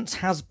essence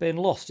has been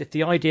lost. If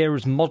the idea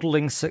is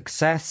modeling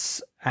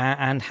success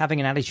and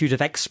having an attitude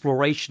of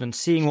exploration and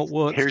seeing what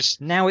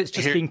works, now it's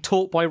just being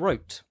taught by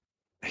rote.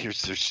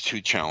 There's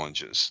two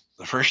challenges.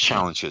 The first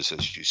challenge is,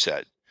 as you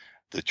said,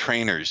 the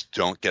trainers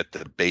don't get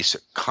the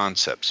basic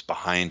concepts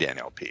behind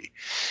NLP.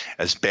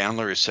 As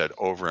Bandler has said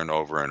over and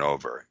over and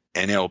over,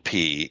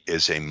 NLP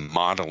is a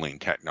modeling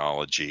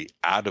technology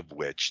out of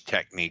which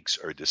techniques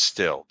are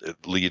distilled.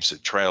 It leaves a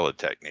trail of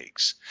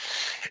techniques.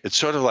 It's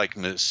sort of like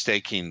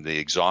mistaking the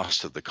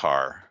exhaust of the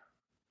car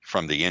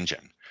from the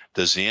engine.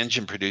 Does the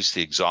engine produce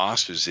the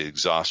exhaust, or does the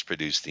exhaust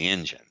produce the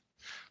engine?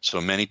 So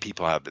many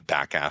people have it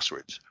back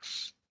asswards.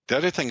 The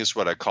other thing is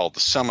what I call the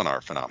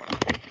seminar phenomenon.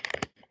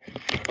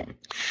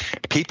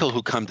 People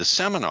who come to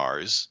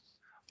seminars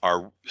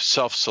are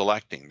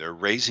self-selecting. They're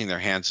raising their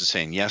hands and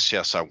saying,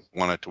 yes, I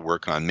want it to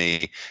work on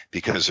me,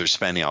 because they're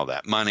spending all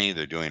that money,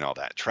 they're doing all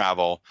that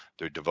travel,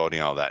 they're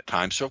devoting all that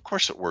time. So of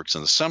course it works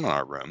in the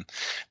seminar room.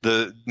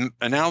 The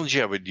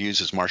analogy I would use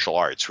is martial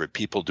arts, where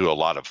people do a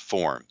lot of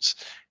forms.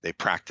 They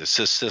practice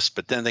this,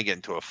 but then they get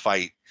into a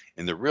fight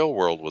in the real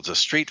world with a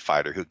street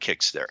fighter who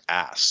kicks their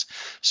ass.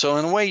 So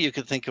in a way, you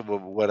could think of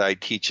what I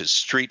teach as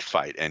street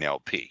fight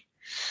NLP.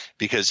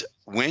 Because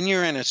when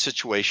you're in a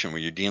situation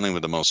where you're dealing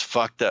with the most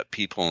fucked up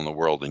people in the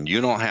world and you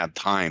don't have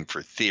time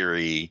for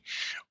theory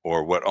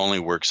or what only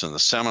works in the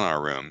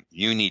seminar room,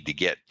 you need to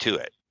get to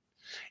it.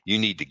 You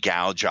need to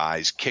gouge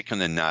eyes, kick in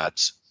the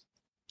nuts,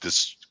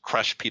 just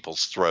crush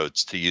people's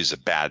throats, to use a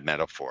bad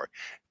metaphor.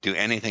 Do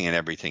anything and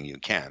everything you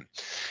can.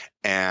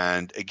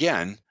 And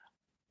again,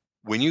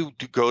 when you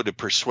go to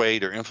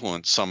persuade or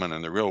influence someone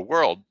in the real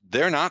world,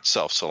 they're not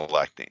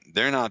self-selecting.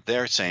 They're not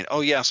there saying,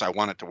 oh, yes, I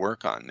want it to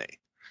work on me.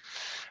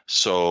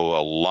 So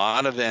a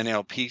lot of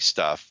NLP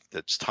stuff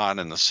that's taught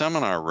in the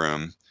seminar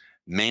room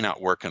may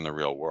not work in the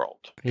real world.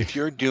 If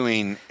you're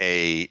doing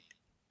a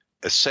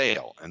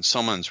sale and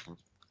someone's,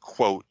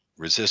 quote,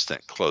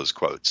 resistant, close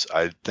quotes,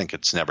 I think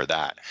it's never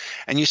that.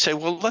 And you say,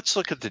 well, let's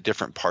look at the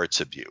different parts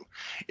of you.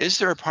 Is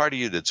there a part of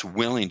you that's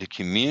willing to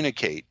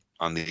communicate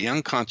on the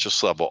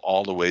unconscious level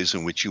all the ways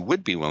in which you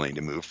would be willing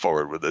to move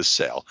forward with this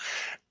sale?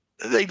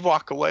 They'd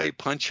walk away,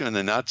 punch you in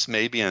the nuts,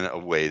 maybe, and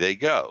away they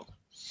go.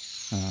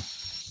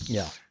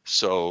 Yeah.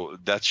 So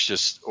that's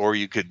just, or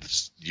you could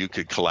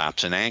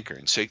collapse an anchor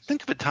and say,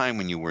 think of a time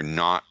when you were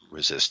not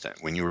resistant,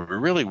 when you were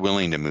really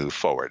willing to move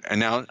forward. And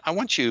now I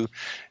want you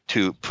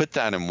to put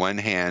that in one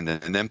hand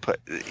and then do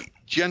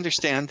you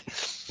understand?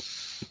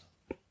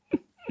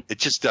 It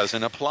just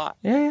doesn't apply.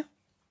 Yeah.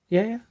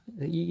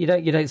 You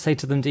don't say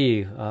to them, do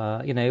you?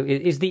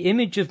 Is the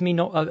image of me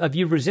not of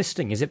you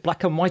resisting? Is it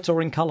black and white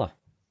or in color?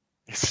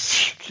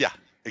 Yeah,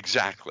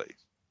 exactly.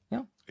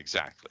 Yeah,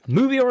 exactly. A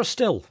movie or a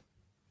still?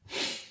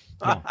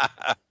 Yeah.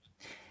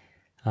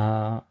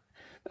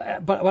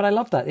 But I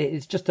love that.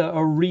 It's just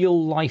a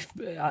real life,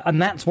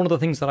 and that's one of the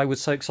things that I was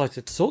so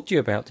excited to talk to you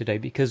about today,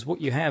 because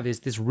what you have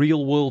is this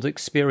real world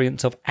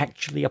experience of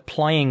actually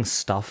applying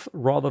stuff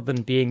rather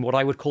than being what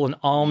I would call an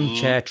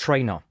armchair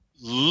trainer.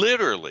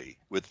 literally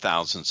with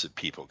thousands of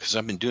people, because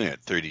I've been doing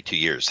it 32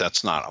 years.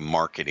 That's not a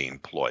marketing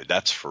ploy.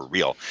 That's for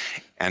real.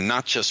 And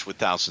not just with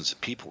thousands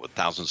of people, with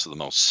thousands of the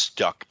most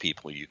stuck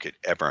people you could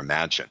ever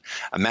imagine.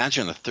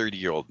 Imagine a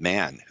 30-year-old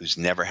man who's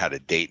never had a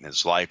date in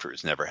his life or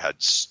who's never had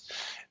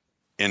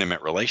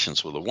intimate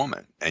relations with a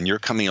woman. And you're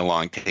coming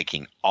along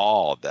taking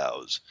all of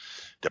those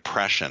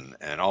depression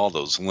and all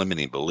those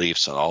limiting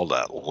beliefs and all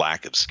that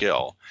lack of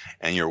skill,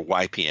 and you're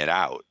wiping it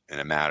out in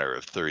a matter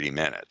of 30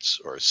 minutes,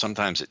 or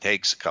sometimes it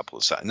takes a couple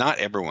of seconds. Not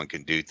everyone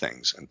can do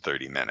things in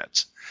 30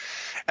 minutes.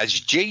 As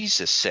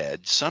Jesus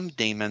said, some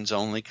demons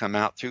only come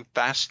out through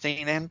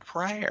fasting and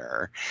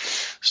prayer.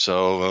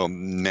 So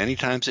many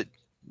times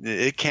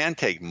it can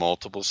take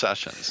multiple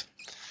sessions.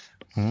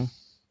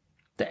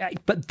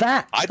 But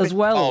that as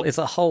well is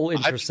a whole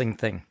interesting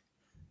thing.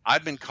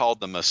 I've been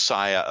called the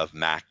Messiah of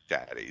Mac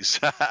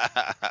Daddies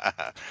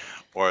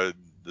or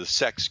the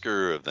sex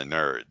guru of the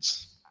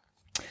nerds.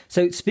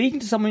 So speaking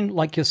to someone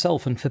like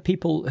yourself, and for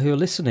people who are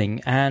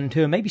listening and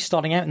who are maybe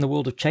starting out in the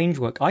world of change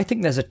work, I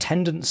think there's a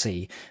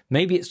tendency,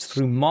 maybe it's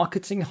through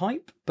marketing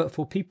hype, but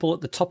for people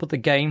at the top of the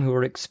game who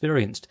are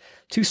experienced,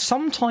 to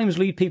sometimes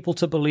lead people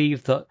to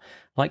believe that,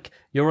 like,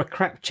 you're a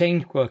crap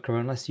change worker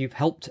unless you've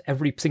helped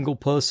every single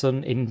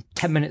person in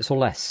 10 minutes or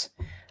less.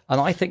 And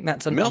I think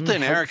that's an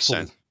Milton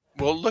Erickson.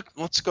 Well, look,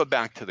 let's go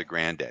back to the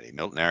granddaddy,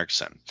 Milton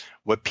Erickson.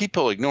 What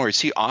people ignore is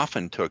he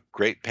often took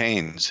great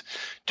pains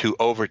to,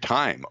 over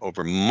time,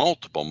 over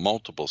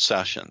multiple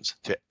sessions,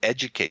 to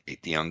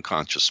educate the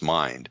unconscious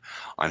mind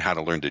on how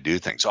to learn to do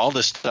things. All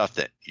this stuff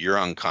that your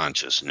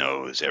unconscious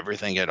knows,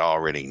 everything it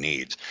already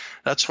needs.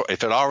 That's what,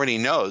 if it already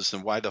knows,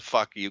 then why the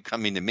fuck are you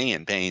coming to me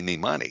and paying me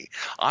money?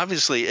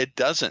 Obviously, it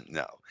doesn't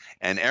know.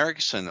 And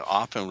Erickson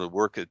often would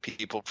work with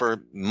people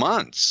for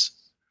months.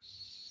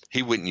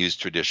 He wouldn't use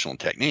traditional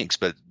techniques,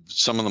 but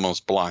some of the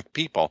most blocked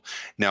people.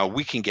 Now,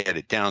 we can get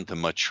it down to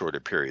much shorter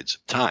periods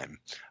of time.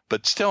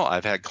 But still,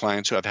 I've had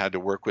clients who I've had to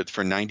work with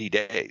for 90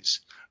 days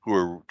who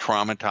are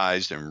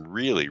traumatized and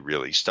really,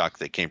 really stuck.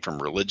 They came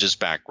from religious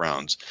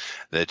backgrounds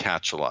that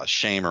attached a lot of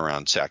shame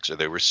around sex, or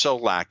they were so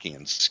lacking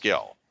in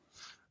skill.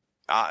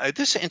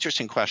 This is an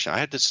interesting question. I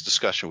had this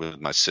discussion with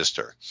my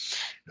sister,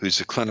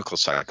 who's a clinical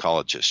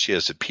psychologist. She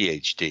has a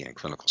PhD in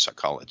clinical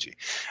psychology.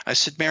 I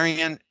said,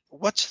 Marianne,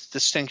 what's the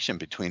distinction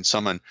between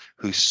someone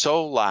who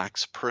so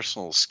lacks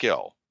personal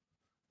skill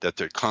that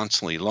they're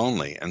constantly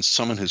lonely and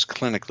someone who's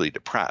clinically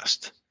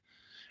depressed?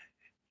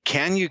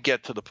 Can you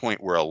get to the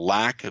point where a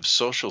lack of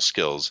social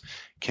skills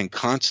can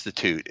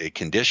constitute a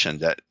condition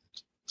that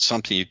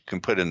something you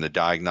can put in the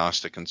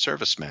diagnostic and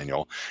service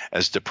manual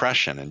as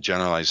depression and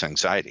generalized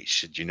anxiety?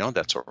 She said,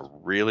 that's a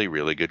really,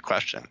 really good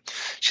question.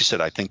 She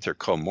said, I think they're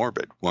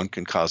comorbid. One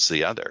can cause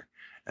the other,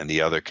 and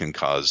the other can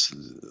cause,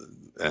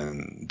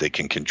 and they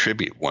can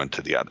contribute one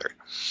to the other.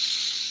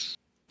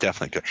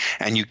 Definitely good.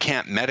 And you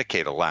can't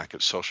medicate a lack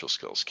of social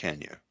skills, can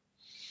you?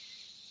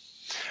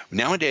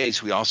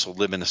 Nowadays, we also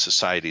live in a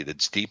society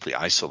that's deeply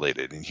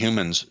isolated, and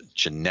humans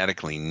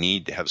genetically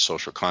need to have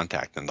social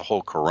contact. And the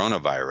whole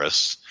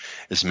coronavirus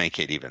is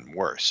making it even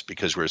worse,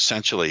 because we're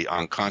essentially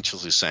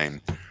unconsciously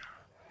saying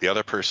the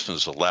other person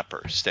is a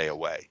leper, stay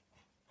away.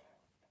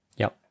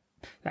 Yep.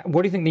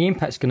 What do you think the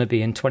impact's going to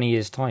be in 20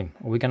 years' time?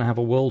 Are we going to have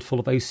a world full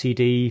of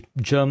OCD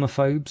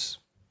germaphobes?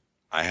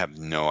 I have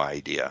no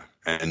idea.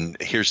 And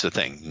here's the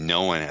thing,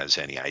 no one has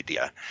any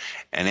idea.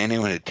 And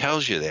anyone who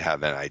tells you they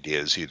have an idea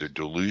is either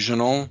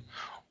delusional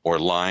or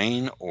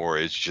lying, or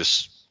is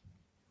just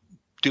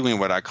doing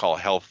what I call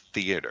health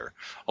theater.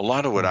 A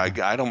lot of what I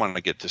don't want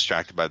to get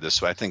distracted by this.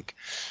 So I think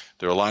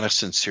there are a lot of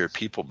sincere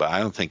people, but I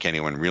don't think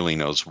anyone really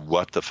knows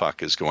what the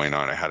fuck is going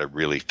on or how to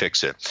really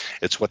fix it.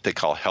 It's what they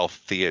call health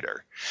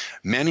theater.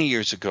 Many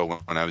years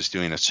ago, when I was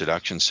doing a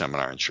seduction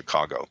seminar in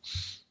Chicago,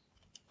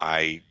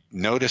 I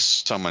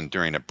noticed someone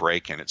during a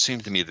break, and it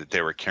seemed to me that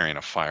they were carrying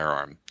a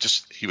firearm.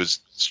 He was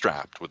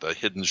strapped with a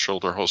hidden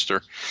shoulder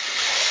holster.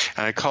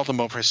 And I called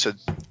him over. I said,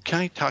 can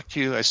I talk to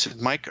you? I said,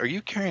 Mike, are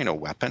you carrying a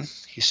weapon?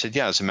 He said,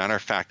 yeah, as a matter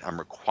of fact, I'm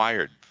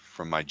required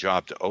from my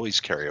job to always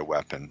carry a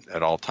weapon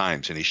at all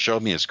times. And he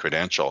showed me his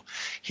credential.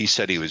 He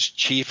said he was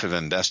chief of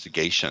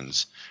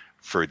investigations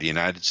for the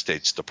United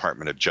States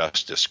Department of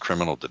Justice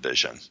Criminal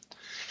Division.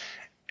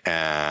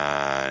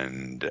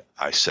 And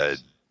I said,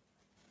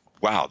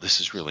 wow, this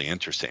is really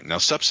interesting. Now,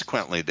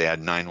 subsequently, they had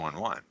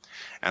 911.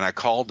 And I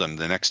called them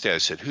the next day. I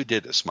said, who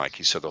did this, Mike?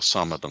 He said,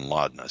 Osama bin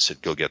Laden. I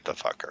said, go get the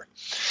fucker.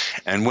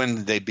 And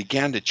when they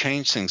began to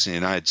change things in the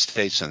United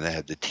States, and they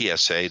had the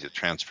TSA, the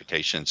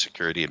Transportation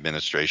Security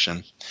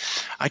Administration,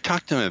 I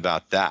talked to him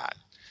about that.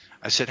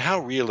 I said, how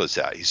real is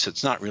that? He said,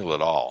 it's not real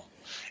at all.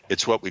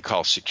 It's what we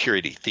call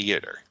security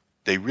theater.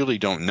 They really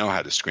don't know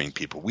how to screen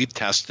people. We've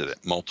tested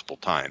it multiple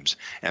times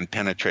and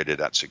penetrated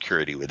that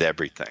security with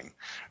everything,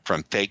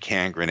 from fake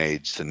hand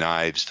grenades to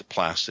knives to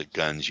plastic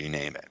guns, you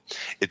name it.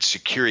 It's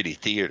security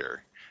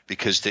theater,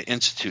 because to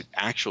institute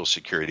actual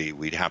security,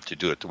 we'd have to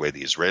do it the way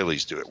the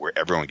Israelis do it, where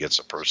everyone gets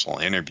a personal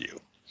interview.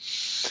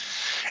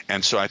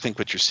 And so I think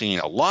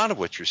a lot of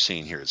what you're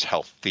seeing here is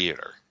health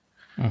theater,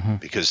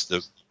 because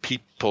the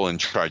people in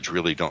charge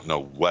really don't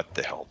know what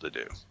the hell to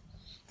do.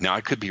 Now,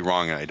 I could be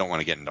wrong, and I don't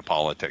want to get into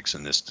politics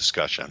in this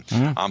discussion.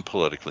 I'm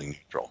politically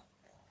neutral.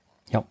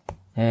 Yep.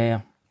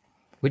 Yeah.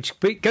 Which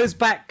goes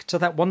back to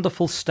that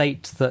wonderful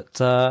state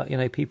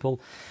that, people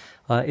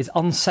is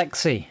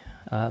unsexy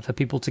for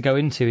people to go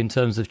into in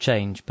terms of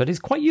change, but is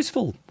quite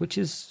useful, which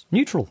is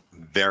neutral.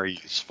 Very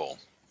useful.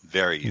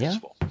 Very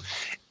useful. Yeah.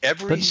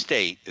 Every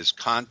state is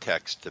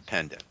context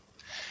dependent.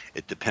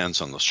 It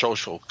depends on the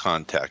social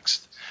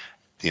context,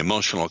 the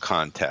emotional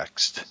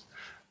context,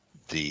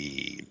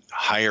 the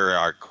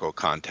hierarchical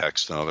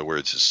context. In other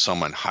words, is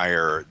someone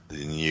higher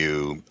than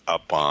you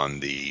up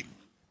on the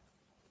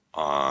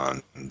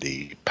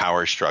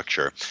power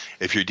structure.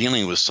 If you're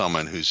dealing with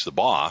someone who's the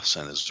boss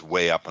and is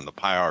way up on the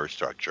power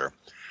structure,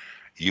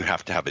 you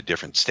have to have a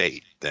different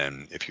state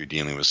than if you're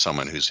dealing with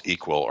someone who's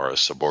equal or a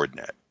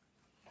subordinate.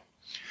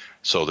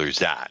 So there's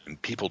that. And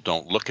people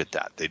don't look at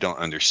that. They don't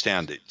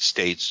understand that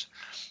states,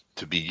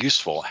 to be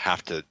useful,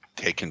 have to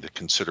take into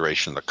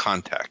consideration the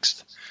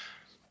context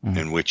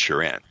in which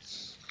you're in.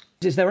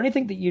 Is there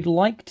anything that you'd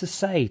like to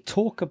say,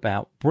 talk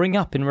about, bring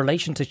up in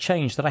relation to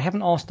change that I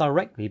haven't asked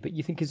directly, but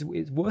you think is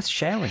worth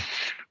sharing?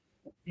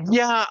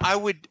 Yeah, I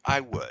would.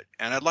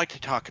 And I'd like to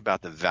talk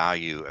about the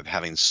value of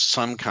having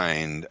some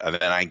kind of,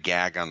 and I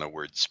gag on the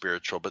word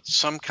spiritual, but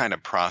some kind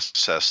of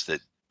process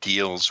that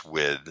deals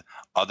with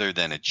other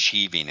than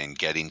achieving and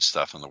getting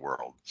stuff in the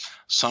world.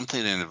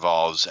 Something that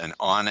involves an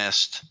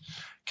honest,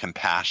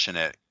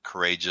 compassionate,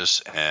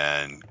 courageous,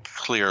 and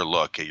clear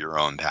look at your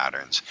own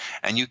patterns.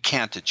 And you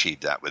can't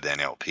achieve that with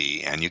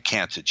NLP, and you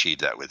can't achieve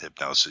that with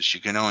hypnosis. You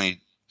can only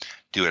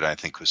do it, I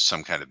think, with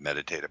some kind of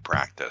meditative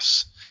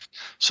practice.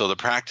 So the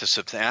practice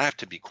of, and I have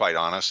to be quite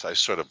honest, I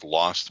sort of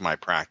lost my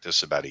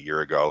practice about a year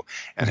ago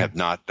and have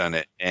not done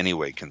it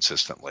anyway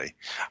consistently.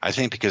 I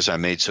think because I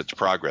made such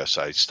progress,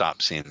 I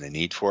stopped seeing the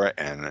need for it,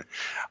 and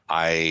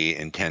I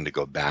intend to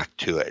go back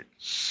to it.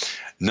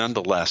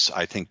 Nonetheless,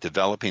 I think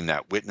developing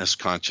that witness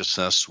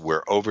consciousness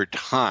where over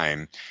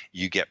time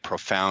you get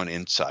profound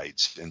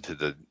insights into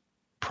the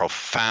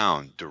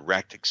profound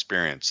direct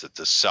experience that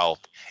the self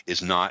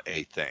is not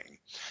a thing.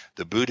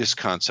 The Buddhist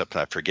concept,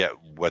 I forget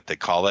what they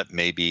call it,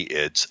 maybe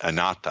it's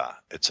anatta.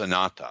 It's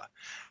anatta,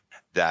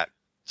 that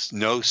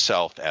no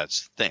self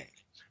as thing,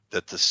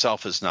 that the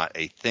self is not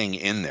a thing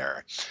in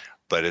there,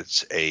 but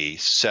it's a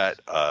set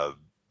of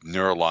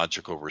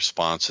neurological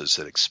responses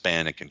that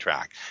expand and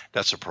contract.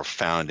 That's a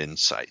profound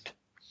insight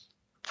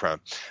from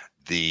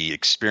the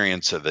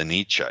experience of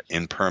anicca,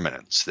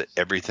 impermanence, that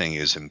everything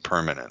is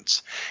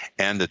impermanence,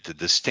 and that the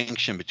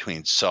distinction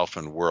between self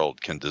and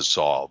world can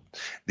dissolve.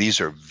 These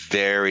are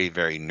very,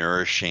 very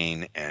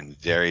nourishing and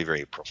very,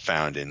 very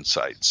profound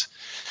insights.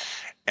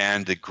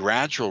 And the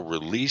gradual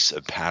release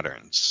of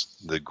patterns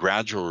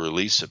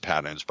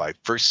by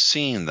first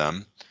seeing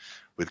them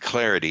with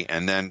clarity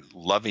and then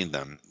loving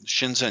them.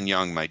 Shinzen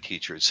Young, my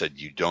teacher, said,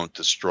 you don't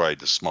destroy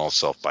the small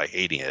self by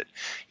hating it.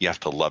 You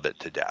have to love it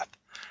to death.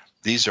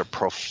 These are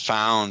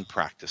profound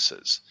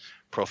practices.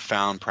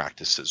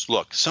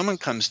 Look, someone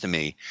comes to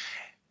me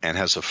and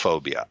has a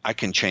phobia. I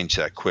can change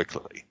that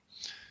quickly.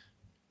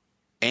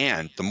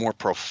 And the more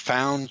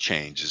profound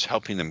change is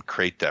helping them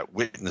create that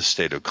witness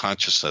state of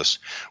consciousness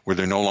where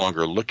they're no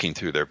longer looking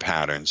through their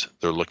patterns,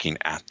 they're looking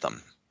at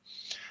them.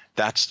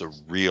 That's the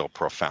real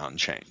profound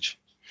change.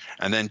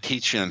 And then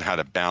teaching them how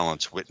to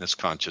balance witness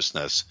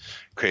consciousness,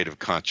 creative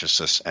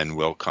consciousness, and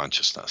will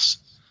consciousness.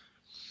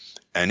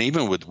 And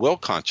even with will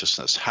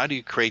consciousness, how do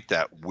you create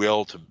that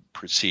will to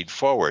proceed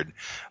forward,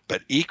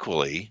 but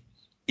equally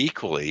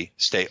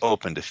stay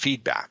open to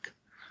feedback?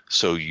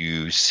 So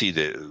you see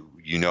that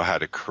you know how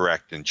to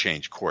correct and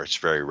change course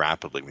very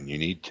rapidly when you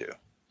need to.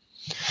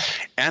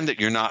 And that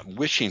you're not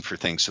wishing for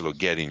things that will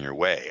get in your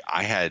way.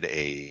 I had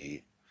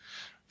a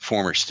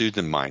former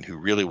student of mine who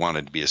really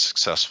wanted to be a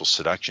successful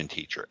seduction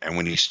teacher. And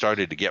when he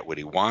started to get what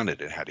he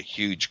wanted and had a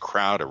huge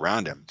crowd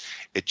around him,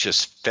 it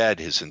just fed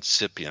his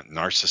incipient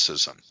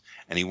narcissism.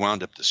 And he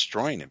wound up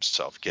destroying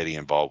himself, getting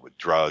involved with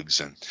drugs.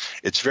 And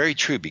it's very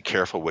true. Be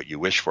careful what you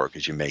wish for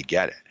because you may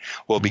get it.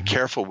 Well, be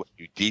careful what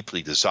you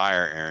deeply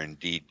desire and are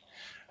indeed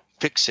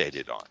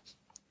fixated on.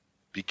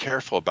 Be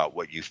careful about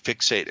what you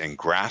fixate and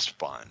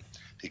grasp on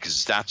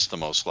because that's the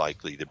most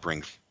likely to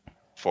bring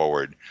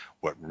forward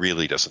what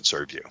really doesn't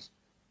serve you.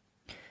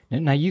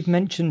 Now, you've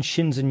mentioned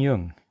Shinzen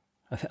Young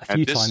a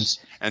few times.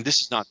 And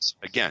this is not,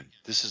 again,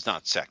 this is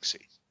not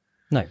sexy.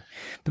 No.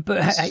 But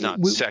this is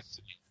not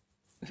sexy.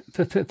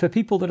 For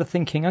people that are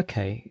thinking,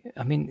 okay,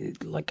 I mean,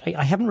 like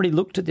I haven't really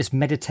looked at this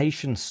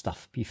meditation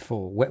stuff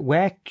before.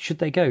 Where should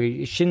they go?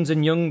 Is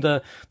Shinzen Young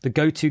the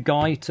go-to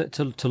guy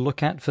to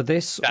look at for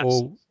this?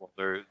 Or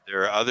there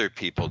are other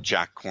people.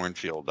 Jack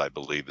Cornfield, I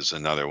believe, is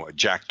another one.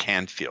 Jack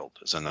Canfield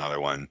is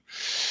another one.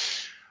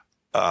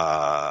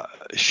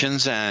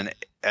 Shinzen,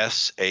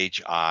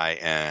 S-H-I-N-Z-E-N.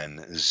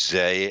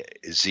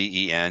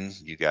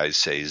 You guys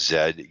say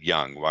Zed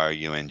Young,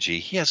 Y-O-U-N-G.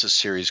 He has a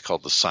series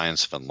called The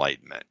Science of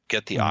Enlightenment.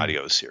 Get the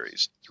audio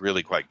series. It's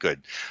really quite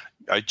good.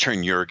 I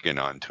turned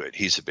Jürgen onto it.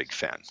 He's a big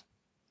fan.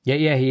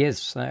 Yeah, he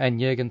is. And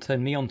Jürgen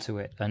turned me onto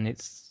it. And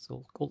it's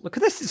Look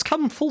at this. It's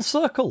come full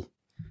circle.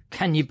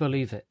 Can you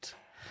believe it?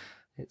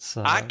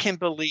 I can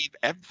believe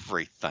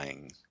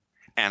everything,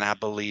 and I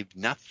believe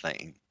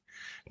nothing.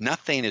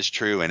 Nothing is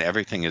true, and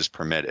everything is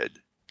permitted.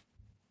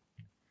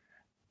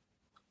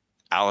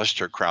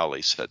 Aleister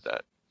Crowley said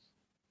that.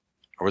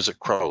 Or was it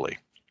Crowley?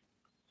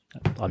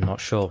 I'm not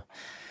sure.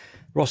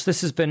 Ross,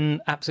 this has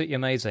been absolutely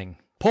amazing.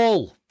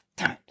 Paul!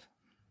 Damn it.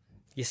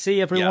 You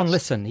see, everyone, Yes.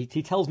 listen.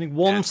 He tells me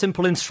one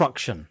simple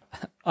instruction.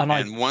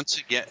 And once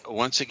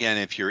again,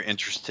 if you're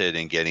interested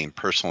in getting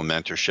personal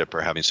mentorship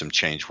or having some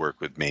change work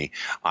with me,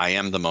 I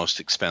am the most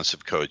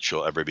expensive coach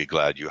you'll ever be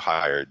glad you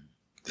hired.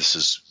 This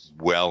is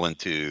well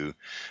into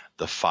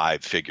the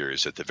 5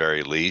 figures at the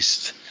very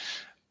least.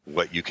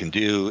 What you can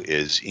do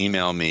is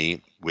email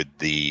me with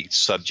the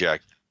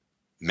subject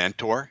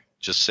mentor.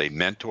 Just say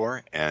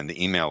mentor, and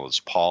the email is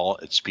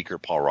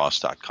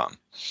paul@speakerpaulross.com.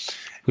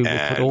 We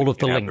will put all of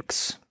the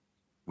links.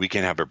 We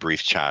can have a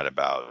brief chat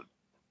about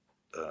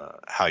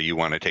how you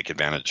want to take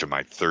advantage of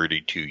my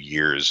 32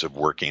 years of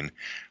working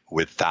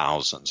with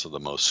thousands of the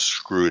most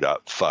screwed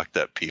up, fucked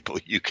up people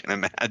you can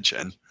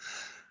imagine.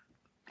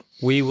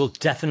 We will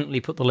definitely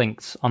put the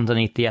links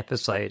underneath the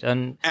episode.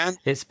 And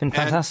it's been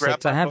fantastic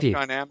to have you.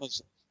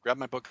 Grab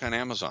my book on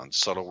Amazon,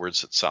 Subtle Words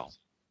That Sell.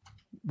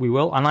 We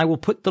will. And I will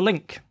put the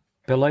link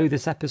below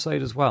this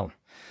episode as well.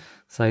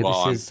 So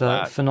this is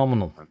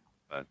phenomenal.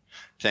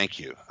 Thank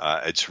you.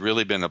 It's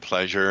really been a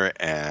pleasure.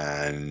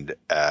 And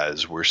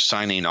as we're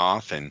signing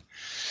off, and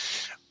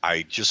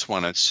I just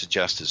want to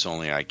suggest as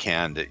only I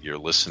can that your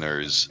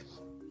listeners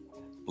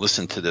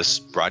listen to this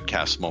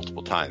broadcast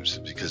multiple times,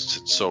 because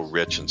it's so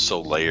rich and so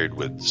layered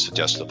with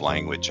suggestive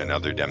language and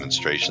other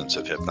demonstrations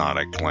of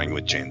hypnotic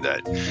languaging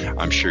that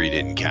I'm sure you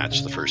didn't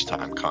catch the first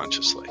time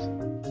consciously.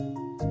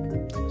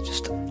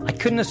 I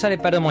couldn't have said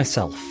it better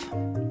myself.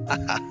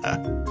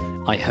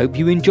 I hope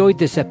you enjoyed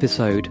this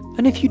episode,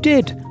 and if you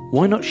did,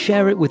 why not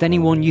share it with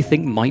anyone you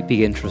think might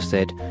be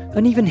interested,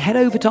 and even head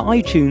over to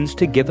iTunes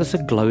to give us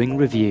a glowing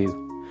review.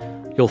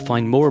 You'll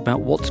find more about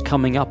what's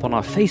coming up on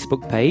our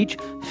Facebook page,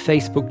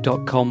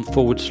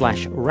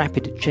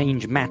 facebook.com/Rapid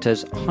Change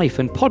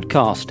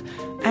Matters-podcast.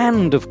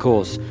 And, of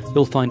course,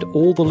 you'll find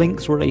all the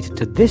links related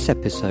to this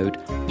episode,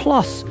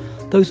 plus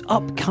those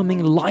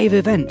upcoming live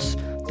events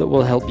that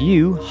will help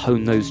you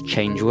hone those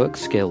change work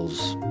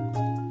skills.